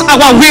cross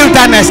our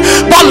wilderness.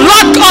 But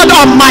Lord God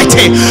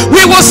Almighty,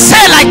 we will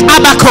say like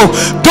Habakkuk,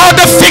 though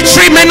the fig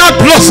tree may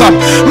not blossom,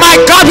 my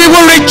God, we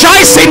will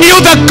rejoice in you,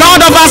 the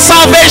God of our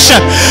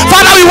salvation.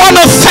 Father, we want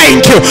to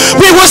thank you.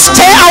 We will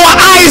stay our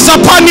eyes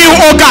upon you,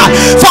 oh God,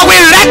 for we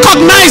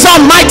recognize,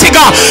 Almighty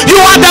God, you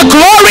are the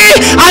glory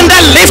and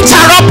the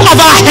lifter up of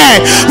our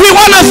head. We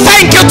want to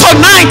thank you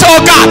tonight,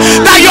 oh God,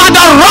 that you are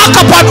the rock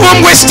upon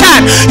whom we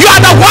stand. You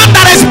are the one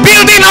that is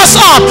building us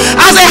up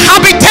as a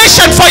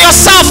habitation for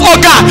yourself, oh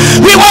God.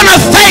 We want to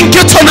thank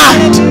you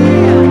tonight.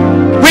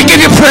 We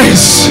give you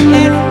praise.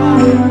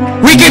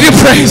 We give you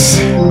praise.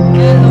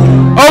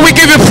 Oh, we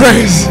give you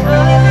praise.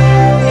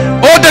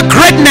 Oh, the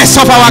greatness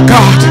of our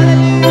God.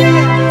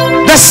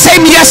 The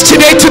same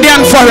yesterday, today,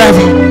 and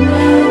forever.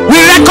 We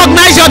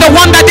recognize you're the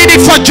one that did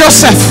it for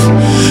Joseph.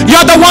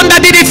 You're the one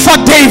that did it for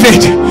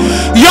David.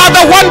 You're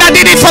the one that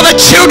did it for the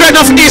children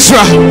of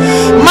Israel.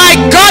 My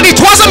God, it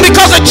wasn't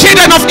because the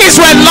children of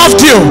Israel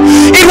loved you.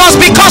 It was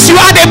because you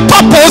had a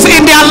purpose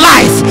in their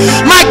life.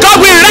 My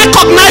God, we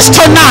recognize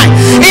tonight,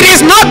 it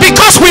is not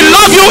because we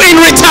love you in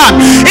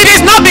return. It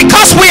is not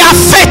because we are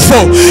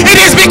faithful. It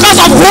is because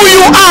of who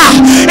you are.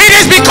 It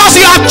is because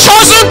you have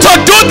chosen to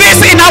do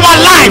this in our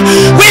life.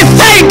 We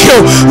thank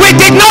you. We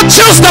did not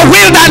choose the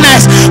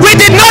wilderness. We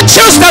did not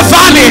choose the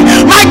valley.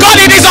 My God,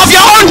 it is of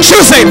your own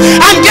choosing.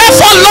 And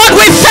therefore, Lord,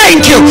 we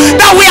thank you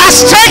that we are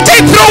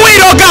strengthened through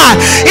it, oh God,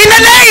 in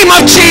the name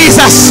of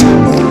Jesus.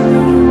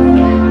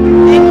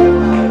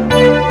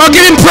 Oh,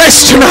 give him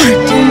praise tonight.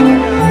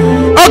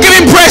 Oh, give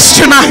him praise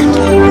tonight.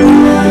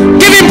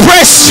 Give him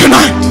praise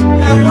tonight.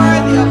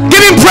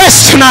 Give him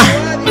praise tonight.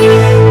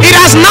 It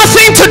has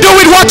nothing to do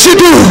with what you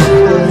do.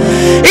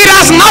 It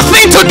has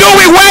nothing to do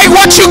with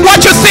what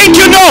you think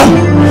you know.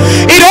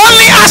 It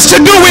only has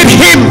to do with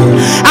him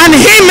and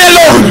him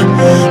alone.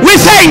 We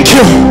thank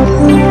you.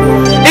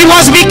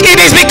 It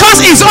is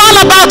because it's all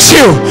about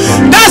you.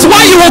 That's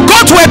why you will go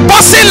to a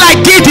person like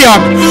Gideon,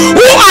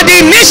 who at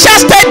the initial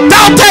state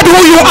doubted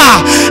who you are,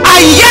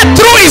 and yet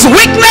through his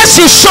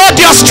weakness you showed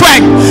your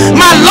strength.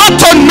 My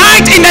Lord,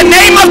 tonight in the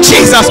name of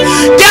Jesus,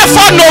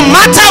 therefore, no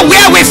matter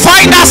where we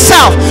find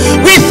ourselves,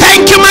 we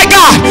thank you, my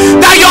God,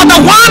 that you're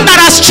the one that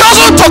has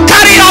chosen to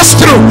carry us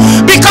through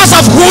because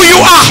of who you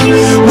are.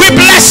 We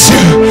bless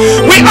you.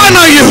 We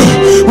honor you.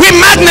 We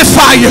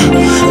magnify you.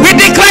 We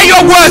declare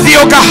you're worthy,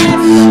 oh God.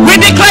 We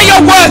declare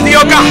you're worthy,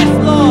 oh God.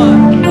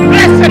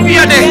 Blessed be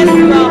your name.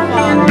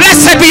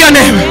 Blessed be your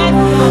name.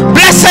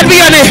 Blessed be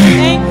your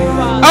name.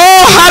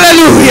 Oh,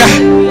 hallelujah.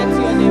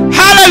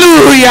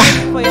 Hallelujah.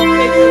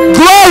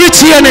 Glory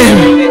to your name.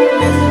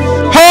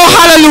 Oh,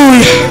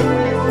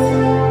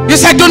 hallelujah. You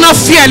said, do not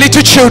fear,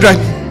 little children,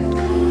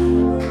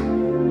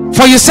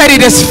 for you said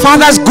it is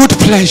Father's good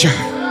pleasure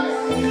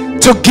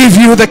to give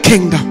you the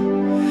kingdom.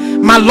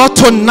 My Lord,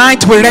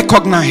 tonight we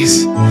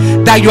recognize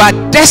that you are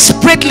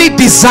desperately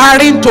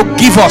desiring to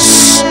give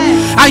us,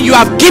 and you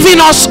have given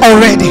us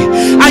already,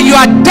 and you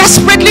are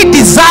desperately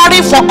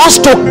desiring for us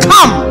to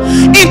come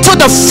into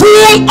the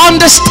full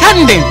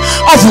understanding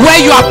of where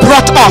you have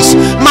brought us.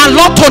 My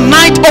Lord,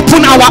 tonight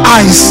open our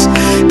eyes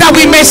that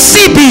we may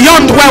see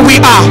beyond where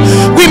we are.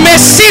 We may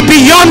see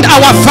beyond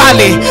our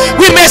valley.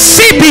 We may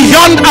see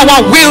beyond our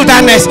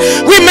wilderness.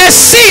 We may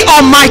see,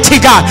 Almighty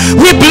God.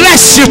 We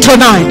bless you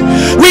tonight.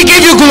 We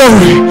give you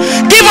glory.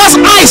 Give us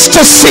eyes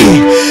to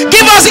see.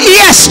 Give us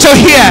ears to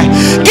hear.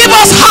 Give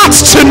us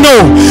hearts to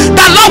know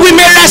that, Lord, we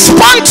may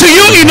respond to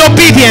you in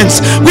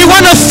obedience. We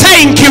want to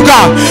thank you,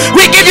 God.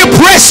 We give you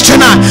praise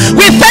tonight.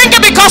 We thank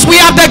you because we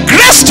have the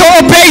grace to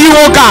obey you,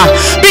 oh God,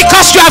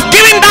 because you have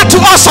given that to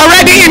us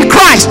already in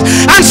Christ,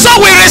 and so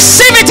we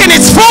receive it in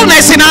its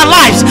fullness in our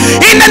lives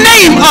in the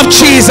name of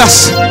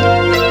Jesus.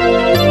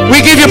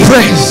 We give you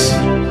praise.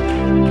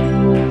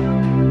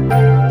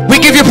 We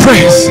give you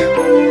praise.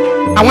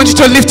 I want you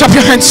to lift up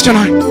your hands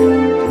tonight.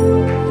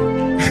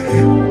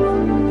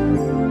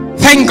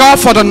 Thank God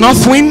for the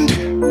north wind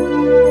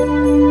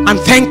and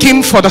thank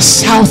him for the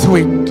south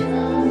wind.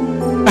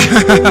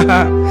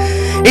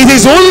 It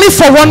is only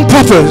for one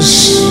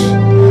purpose,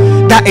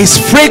 that his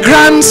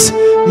fragrance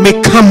may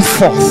come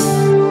forth.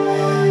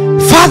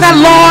 Father,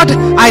 Lord,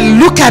 I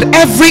look at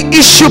every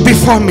issue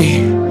before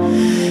me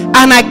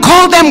and I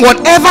call them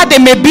whatever they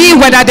may be,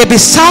 whether they be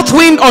south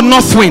wind or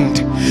north wind.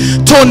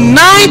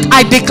 Tonight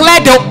I declare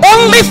the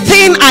only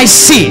thing I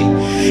see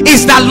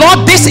is that,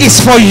 Lord, this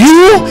is for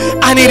you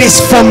and it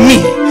is for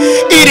me.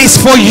 It is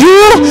for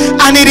you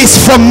and it is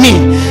for me.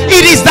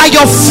 It is that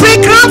your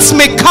fragrance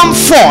may come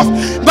forth.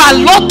 But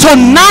Lord,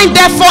 tonight,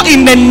 therefore,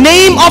 in the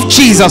name of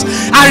Jesus,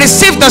 I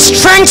receive the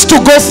strength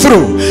to go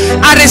through.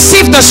 I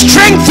receive the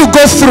strength to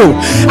go through.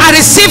 I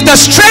receive the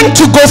strength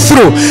to go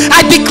through.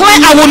 I declare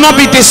I will not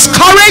be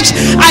discouraged.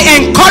 I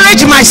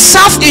encourage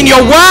myself in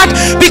your word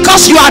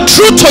because you are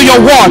true to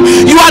your word.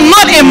 You are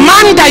not a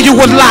man that you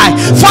would lie.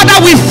 Father,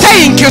 we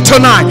thank you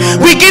tonight.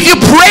 We give you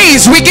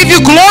praise. We give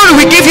you glory.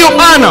 We give you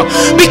honor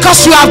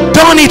because you have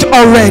done it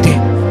already.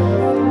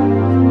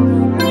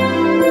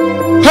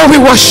 Oh,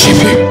 we worship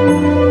you.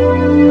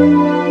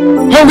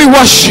 Oh, we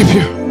worship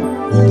you.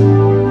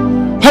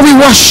 Oh, we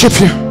worship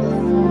you.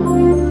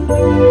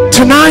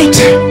 Tonight,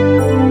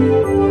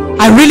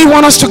 I really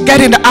want us to get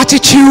in the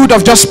attitude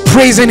of just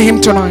praising him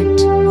tonight,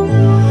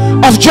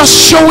 of just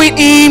showing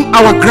him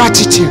our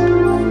gratitude.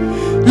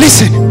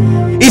 Listen,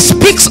 it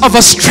speaks of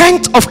a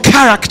strength of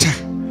character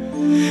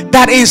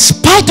that in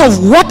spite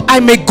of what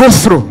I may go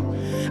through,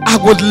 I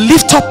would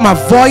lift up my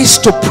voice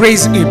to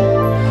praise him.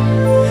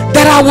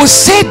 That I will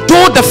say,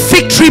 though the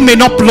victory may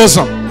not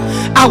blossom,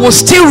 I will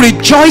still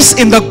rejoice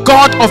in the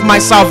God of my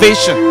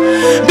salvation.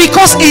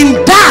 Because in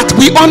that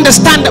we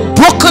understand that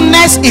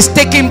brokenness is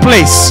taking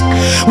place.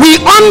 We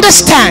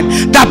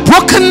understand that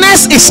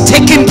brokenness is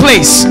taking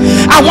place.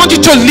 I want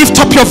you to lift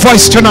up your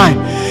voice tonight.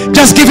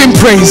 Just give him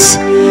praise.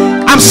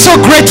 I'm so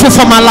grateful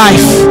for my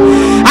life.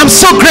 I'm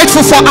so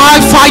grateful for how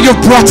far you've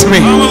brought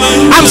me.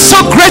 I'm so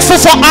grateful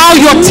for how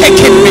you're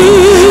taking me.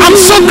 I'm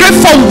so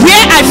grateful for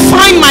where I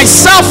find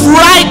myself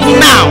right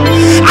now.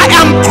 I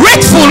am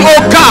grateful,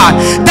 oh God,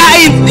 that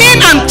in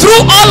and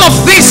through all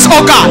of this,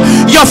 oh God,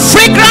 your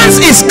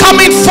fragrance is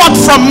coming forth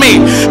from me.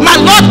 My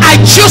Lord, I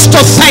choose to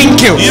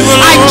thank you.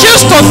 I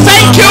choose to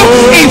thank you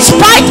in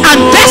spite and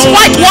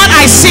despite what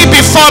I see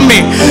before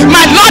me.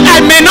 My Lord,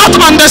 I may not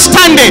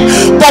understand it,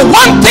 but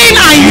one thing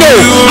I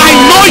know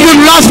you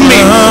love me.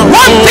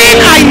 One thing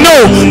I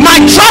know,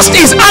 my trust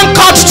is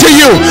anchored to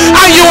you,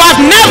 and you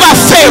have never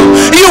failed.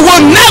 You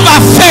will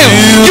never fail.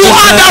 You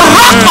are the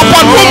rock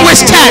upon whom we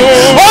stand.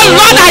 Oh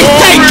Lord, I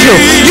thank you.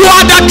 You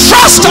are the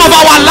trust of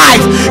our life.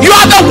 You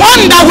are the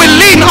one that we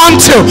lean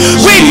onto.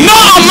 We know,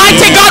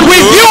 Almighty God,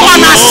 with you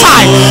on our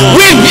side,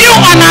 with you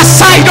on our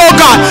side, oh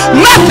God,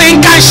 nothing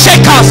can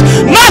shake us,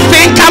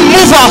 nothing can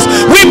move us.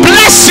 We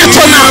bless you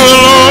tonight.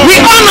 We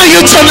honor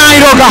you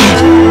tonight, oh God.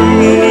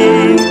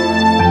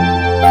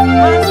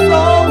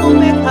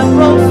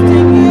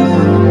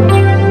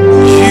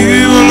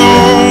 You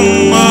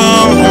alone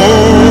are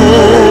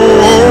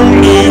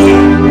holy.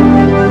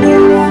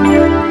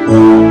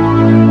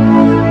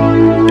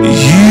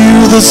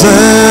 You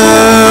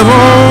deserve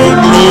all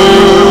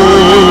glory.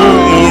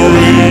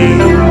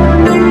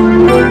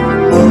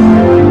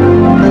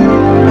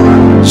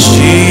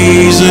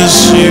 Jesus,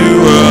 you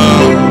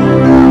are.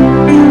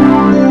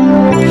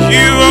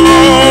 You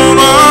alone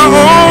are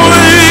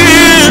holy.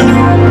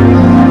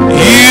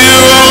 You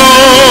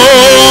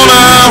alone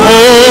are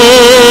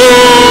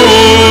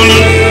holy.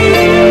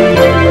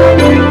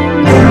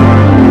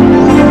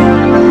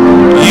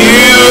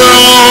 You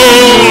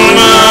alone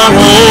are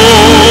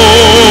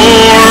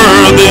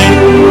worthy.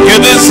 You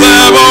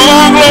deserve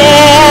all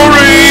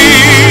glory.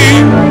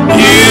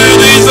 You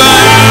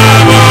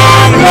deserve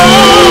all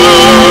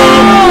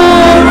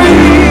glory.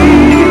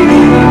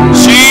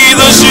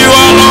 Jesus, you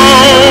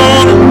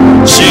alone.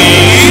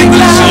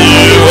 Jesus,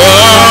 you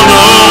alone.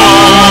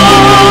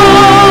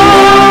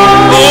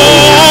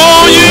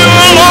 Oh, you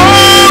alone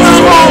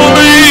are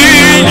holy.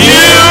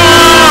 You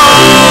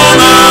alone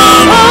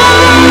are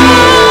holy.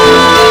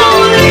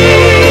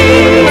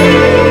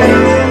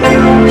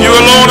 You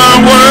alone are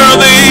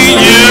worthy.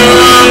 You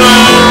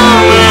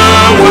alone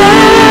are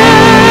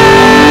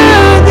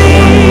worthy.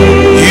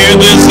 You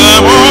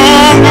deserve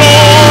all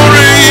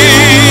glory.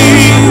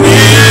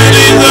 You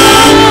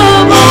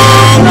deserve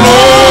all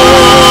glory.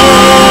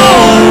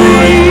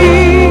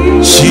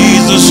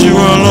 Jesus, you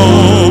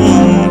alone.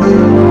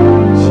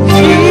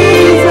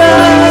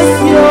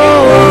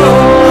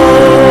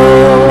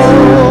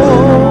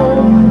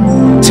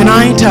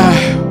 Tonight,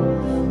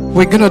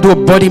 we're going to do a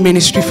body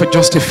ministry for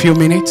just a few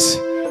minutes,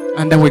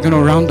 and then we're going to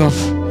round off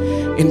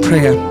in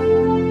prayer.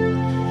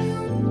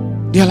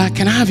 Dear Lord,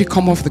 can I have you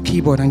come off the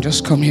keyboard and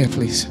just come here,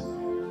 please?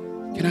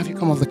 Can I have you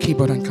come off the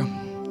keyboard and come?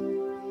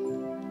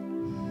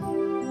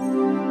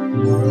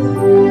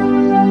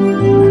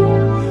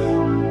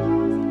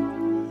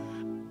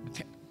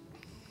 Okay.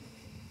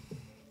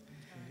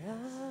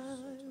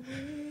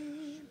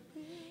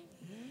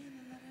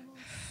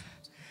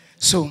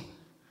 So,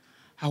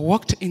 I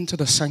walked into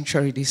the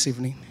sanctuary this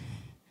evening,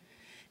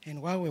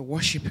 and while we're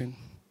worshiping,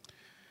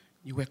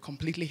 you were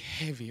completely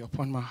heavy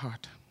upon my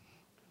heart.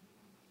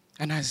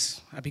 And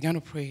as I began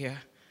to pray here,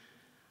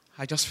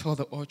 I just felt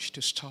the urge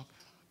to stop.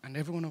 And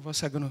every one of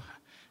us are going to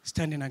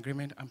stand in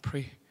agreement and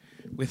pray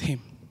with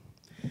him.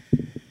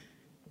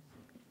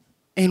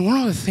 And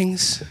one of the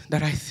things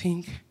that I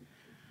think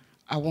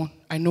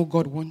I know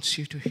God wants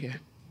you to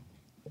hear,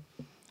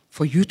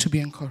 for you to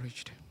be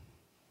encouraged.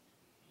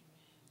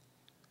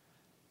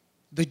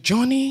 The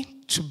journey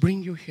to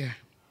bring you here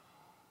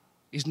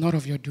is not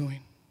of your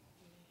doing.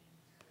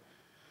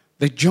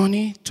 The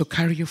journey to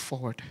carry you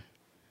forward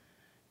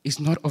is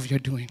not of your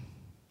doing.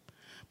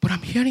 But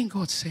I'm hearing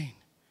God saying,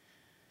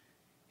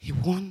 he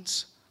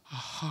wants a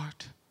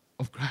heart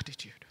of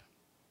gratitude.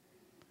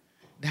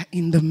 That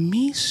in the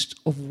midst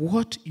of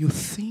what you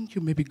think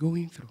you may be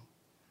going through,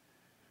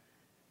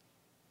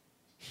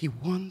 he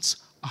wants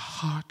a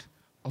heart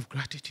of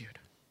gratitude.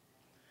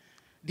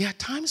 There are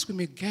times we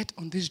may get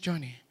on this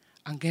journey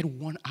and get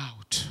worn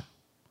out.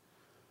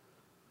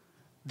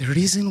 The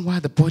reason why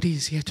the body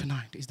is here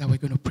tonight is that we're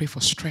going to pray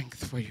for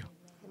strength for you.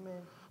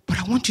 Amen. But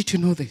I want you to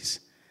know this.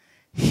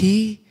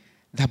 He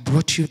that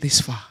brought you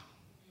this far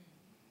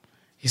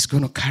is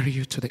going to carry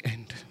you to the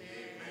end.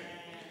 Amen.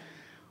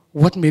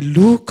 what may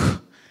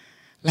look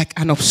like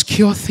an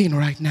obscure thing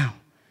right now,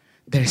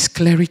 there is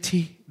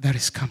clarity that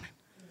is coming.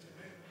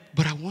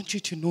 But I want you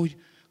to know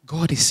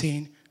God is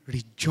saying,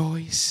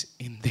 rejoice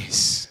in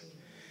this.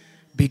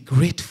 Be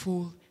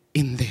grateful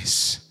in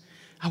this.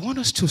 I want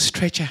us to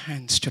stretch our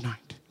hands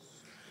tonight.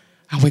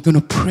 And we're going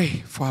to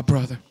pray for our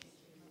brother.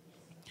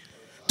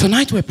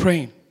 Tonight we're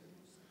praying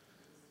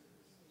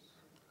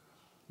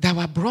that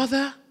our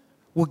brother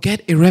will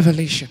get a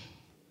revelation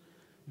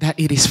that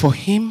it is for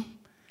him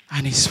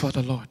and it's for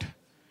the Lord.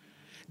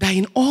 That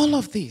in all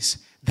of this,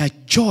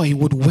 that joy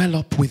would well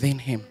up within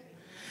him.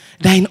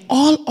 That in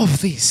all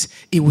of this,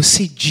 he will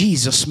see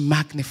Jesus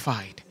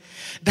magnified.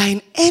 That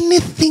in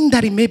anything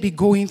that he may be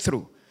going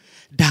through,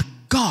 that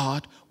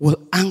God will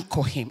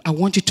anchor him. I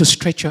want you to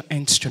stretch your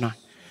hands tonight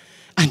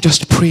and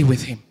just pray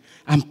with him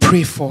and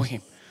pray for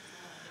him.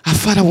 Our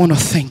Father, I want to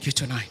thank you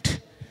tonight.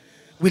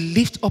 We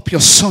lift up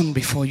your son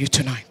before you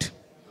tonight.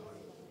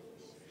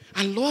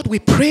 And Lord, we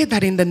pray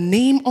that in the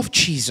name of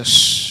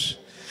Jesus,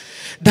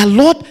 that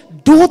Lord,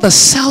 though the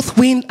south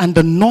wind and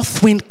the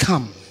north wind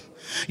come,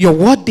 your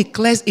word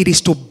declares it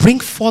is to bring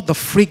forth the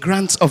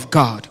fragrance of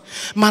God.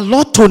 My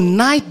Lord,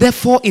 tonight,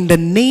 therefore, in the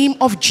name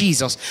of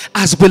Jesus,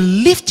 as we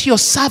lift your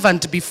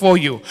servant before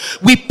you,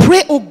 we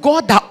pray, oh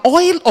God, that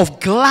oil of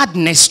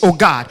gladness, oh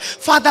God,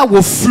 Father,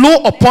 will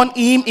flow upon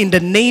him in the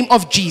name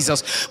of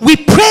Jesus. We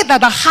pray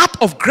that a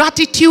heart of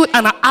gratitude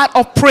and a heart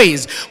of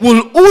praise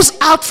will ooze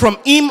out from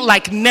him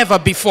like never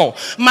before.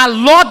 My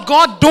Lord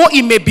God, though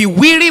he may be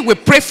weary, we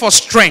pray for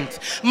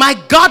strength. My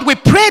God, we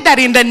pray that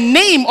in the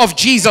name of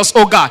Jesus,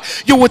 oh God,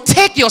 you will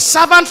take your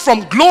servant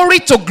from glory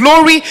to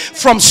glory,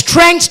 from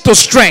strength to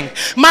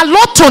strength. My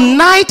Lord,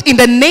 tonight in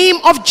the name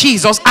of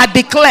Jesus, I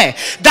declare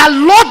that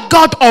Lord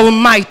God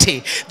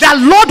Almighty, that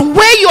Lord,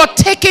 where you're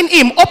taking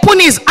him, open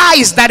his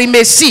eyes that he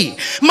may see.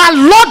 My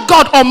Lord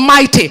God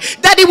Almighty,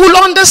 that he will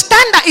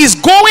understand that he's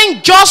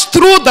going just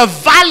through the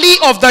valley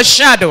of the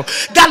shadow,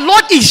 that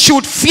Lord, he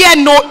should fear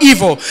no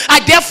evil.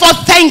 I therefore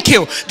thank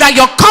you that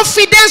your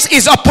confidence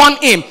is upon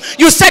him.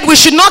 You said we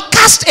should not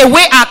cast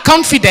away our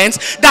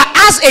confidence that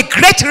has a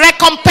great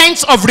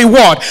recompense of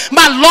reward.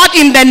 My Lord,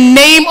 in the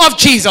name of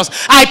Jesus,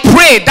 I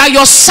pray that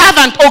your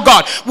servant, oh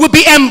God, will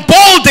be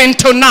emboldened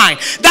tonight.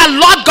 That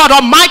Lord God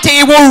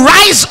Almighty, he will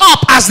rise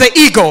up as the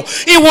eagle.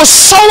 He will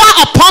soar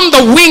upon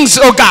the wings,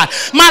 oh God.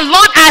 My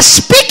Lord, I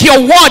speak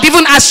your word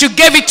even as you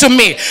gave it to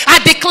me.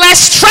 I declare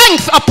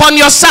strength upon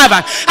your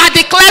servant. I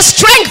declare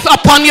strength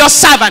upon your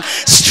servant.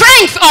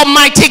 Strength,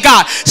 Almighty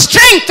God.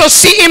 Strength to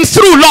see him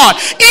through, Lord.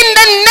 In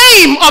the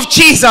name of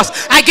Jesus,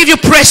 I give you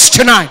praise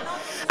tonight.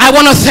 I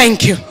want to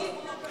thank you.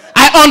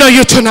 I honor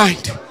you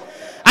tonight.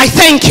 I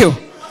thank you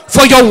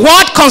for your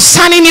word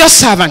concerning your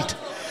servant,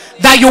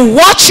 that you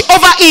watch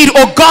over it,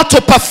 oh God,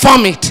 to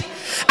perform it.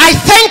 I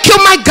thank you,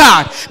 my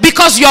God,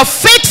 because you're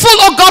faithful,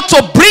 oh God, to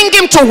bring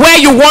him to where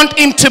you want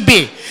him to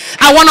be.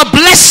 I want to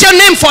bless your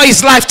name for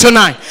his life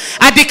tonight.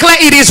 I declare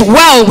it is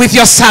well with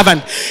your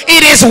servant.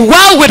 It is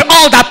well with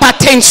all that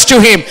pertains to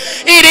him.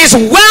 It is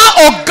well,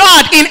 oh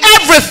God, in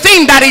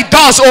everything that he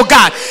does, oh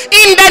God.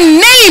 In the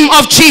name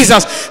of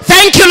Jesus.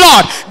 Thank you,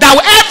 Lord, that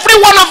every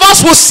one of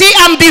us will see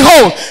and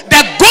behold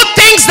the good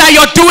things that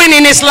you're doing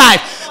in his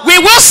life.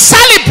 We will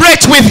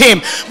celebrate with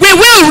him. We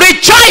will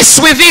rejoice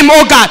with him,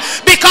 oh God,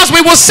 because we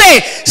will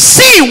say,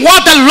 see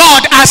what the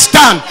Lord has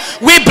done.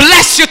 We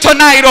bless you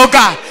tonight, oh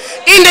God.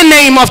 In the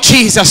name of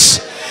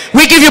Jesus,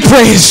 we give you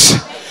praise.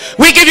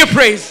 We give you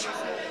praise.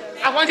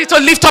 I want you to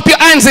lift up your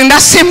hands in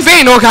that same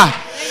vein, oh God.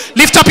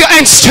 Lift up your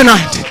hands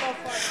tonight.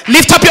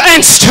 Lift up your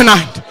hands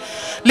tonight.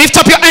 Lift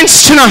up your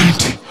hands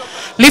tonight.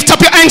 Lift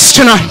up your hands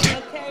tonight.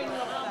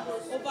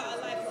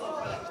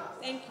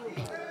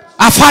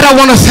 Our Father, I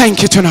want to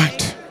thank you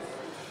tonight.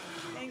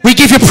 We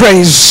give you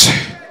praise.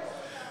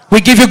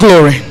 We give you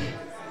glory.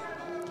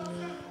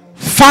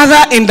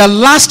 Father, in the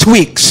last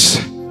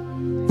weeks,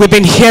 we've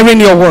been hearing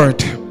your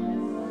word.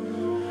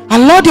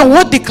 And Lord, your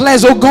word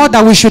declares, oh God,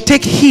 that we should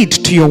take heed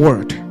to your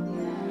word.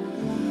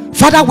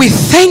 Father, we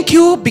thank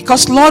you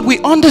because, Lord, we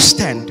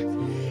understand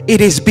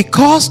it is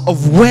because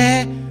of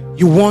where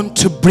you want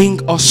to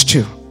bring us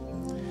to.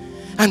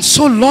 And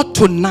so, Lord,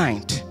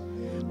 tonight,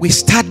 we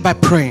start by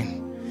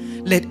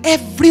praying. Let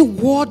every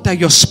word that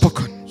you've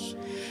spoken,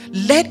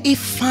 let it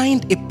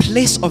find a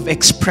place of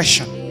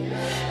expression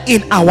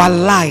in our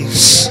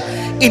lives.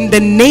 In the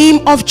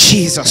name of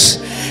Jesus.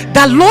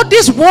 That, Lord,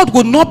 this word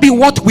will not be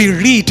what we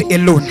read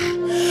alone.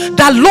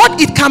 That, Lord,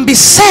 it can be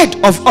said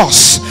of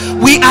us,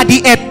 we are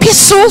the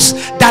epistles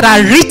that are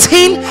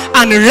written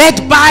and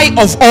read by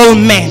of all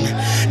men.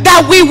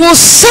 That we will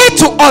say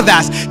to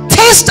others,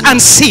 taste and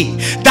see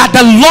that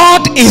the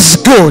Lord God is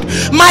good.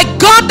 My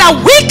God, that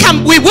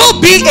we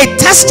will be a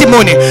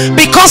testimony,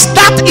 because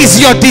that is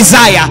your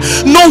desire.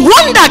 No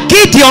wonder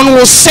Gideon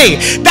will say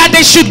that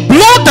they should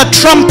blow the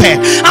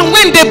trumpet, and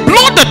when they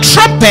blow the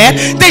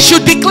trumpet, they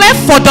should declare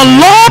for the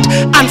Lord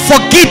and for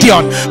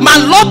Gideon. My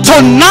Lord,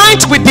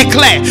 tonight we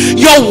declare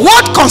your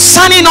word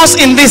concerning us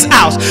in this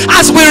house,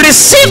 as we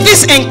receive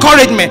this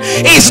encouragement,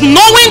 is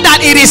knowing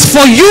that it is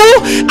for you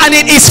and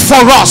it is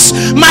for us.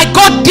 My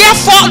God,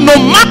 therefore, no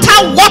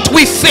matter what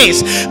we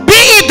face, be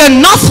it the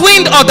north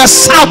wind or the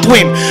south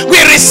wind, we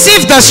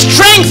receive the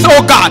strength,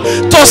 oh God,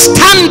 to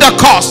stand the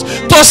course,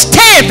 to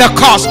stay the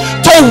course,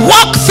 to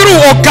walk through,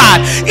 oh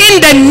God,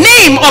 in the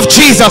name of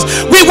Jesus.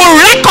 We will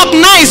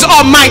recognize,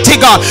 Almighty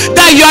God,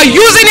 that you are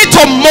using it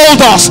to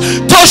mold us,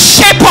 to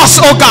shape us,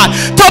 oh God,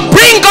 to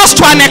bring us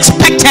to an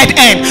expected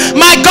end.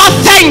 My God,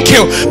 thank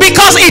you,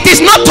 because it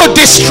is not to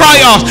destroy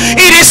us,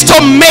 it is to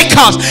make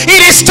us,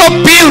 it is to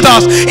build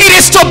us, it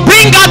is to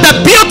bring out the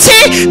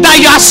beauty that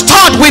you have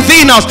stored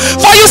within us.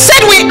 For you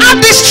said we have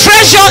this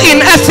treasure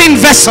in earthen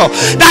vessel,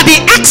 that the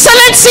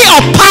excellency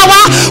of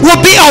power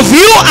will be of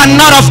you and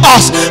not of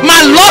us.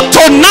 My Lord,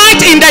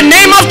 tonight in the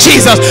name of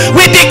Jesus,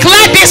 we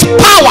declare this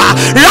power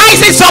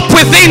rises up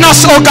within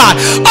us, oh God.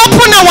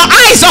 Open our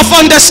eyes of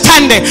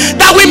understanding,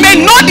 that we may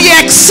know the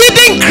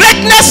exceeding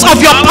greatness of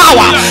your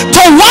power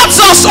towards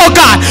us, oh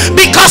God,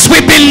 because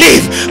we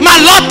believe. My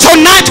Lord,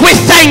 tonight we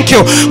thank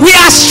you. We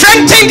are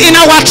strengthened in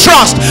our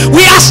trust,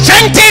 we are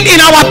strengthened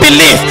in our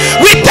belief.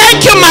 We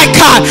thank you, my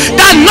God,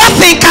 that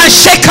nothing can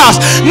shake us,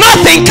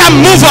 nothing can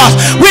move us.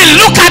 We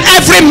look at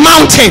every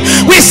mountain,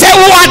 we say,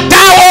 who art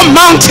thou, O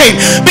mountain,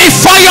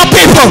 before your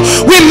people?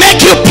 We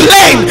make you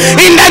plain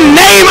in the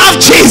name of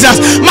Jesus.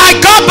 My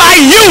God, by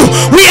you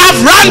we have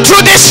run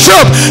through this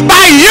troop,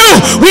 by you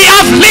we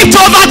have leaped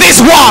over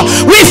this wall.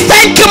 We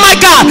thank you, my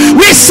God.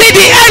 We see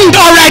the end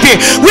already.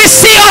 We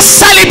see us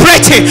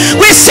celebrating,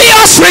 we see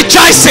us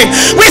rejoicing,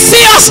 we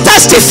see us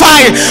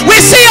testifying, we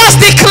see us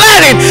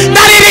declaring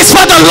that it is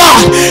for the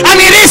Lord and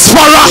it is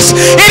for us.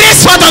 It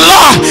is for the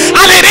Lord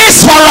and it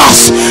is for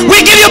us.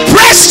 We give you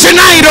praise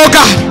tonight, oh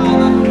God,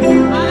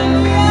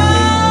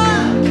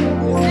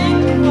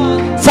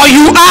 for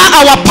you are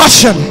our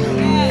portion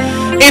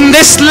in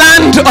this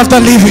land of the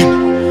living.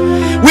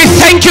 We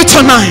thank you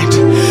tonight.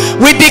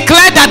 We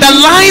declare that the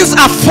lines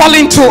are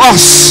falling to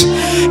us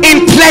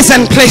in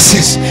pleasant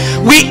places.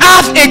 We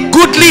have a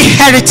goodly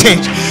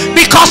heritage,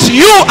 because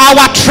you are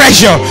our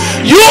treasure.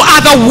 You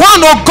are the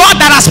one, oh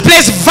God, that has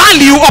placed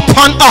value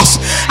upon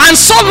us. And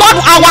so, Lord,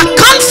 our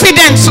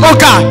confidence, oh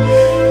God,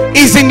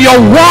 is in your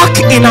work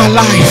in our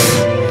life,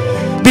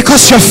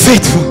 because you're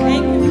faithful,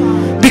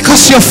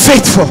 because you're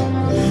faithful,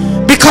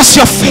 because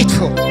you're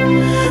faithful.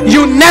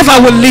 You never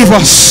will leave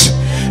us,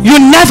 you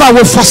never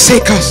will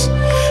forsake us.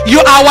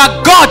 You are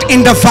our God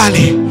in the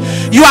valley,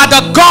 you are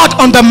the God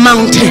on the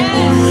mountain,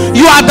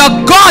 you are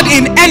the God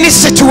in any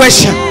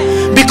situation,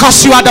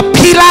 because you are the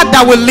pillar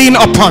that we lean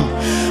upon.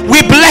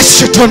 We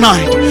bless you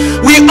tonight,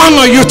 we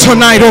honor you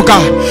tonight, oh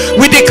God.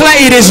 We declare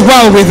it is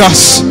well with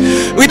us.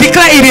 We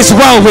declare it is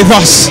well with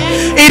us.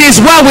 It is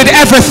well with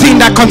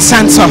everything that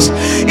concerns us.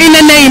 In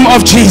the name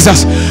of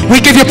Jesus, we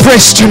give you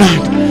praise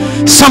tonight.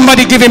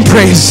 Somebody give him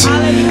praise.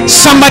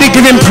 Somebody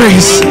give him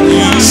praise.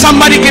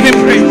 Somebody give him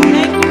praise.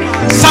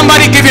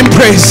 Somebody give him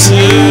praise.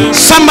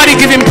 Somebody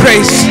give him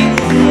praise.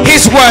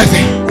 He's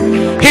worthy.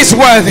 He's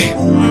worthy.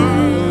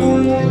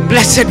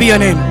 Blessed be your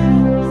name.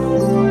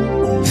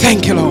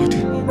 Thank you, Lord.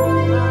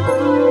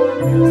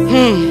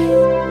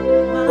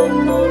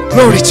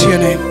 Glory to your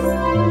name.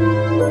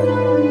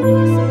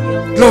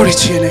 Glory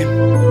to your name.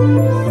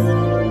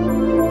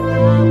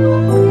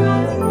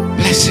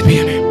 Blessed be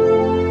your name.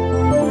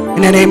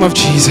 In the name of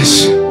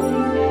Jesus.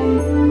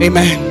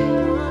 Amen.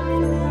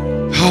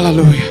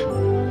 Hallelujah.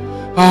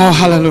 Oh,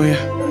 hallelujah.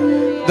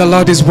 The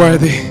Lord is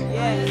worthy.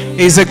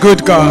 He's a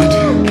good God.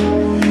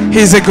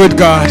 He's a good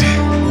God.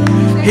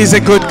 He's a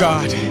good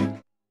God.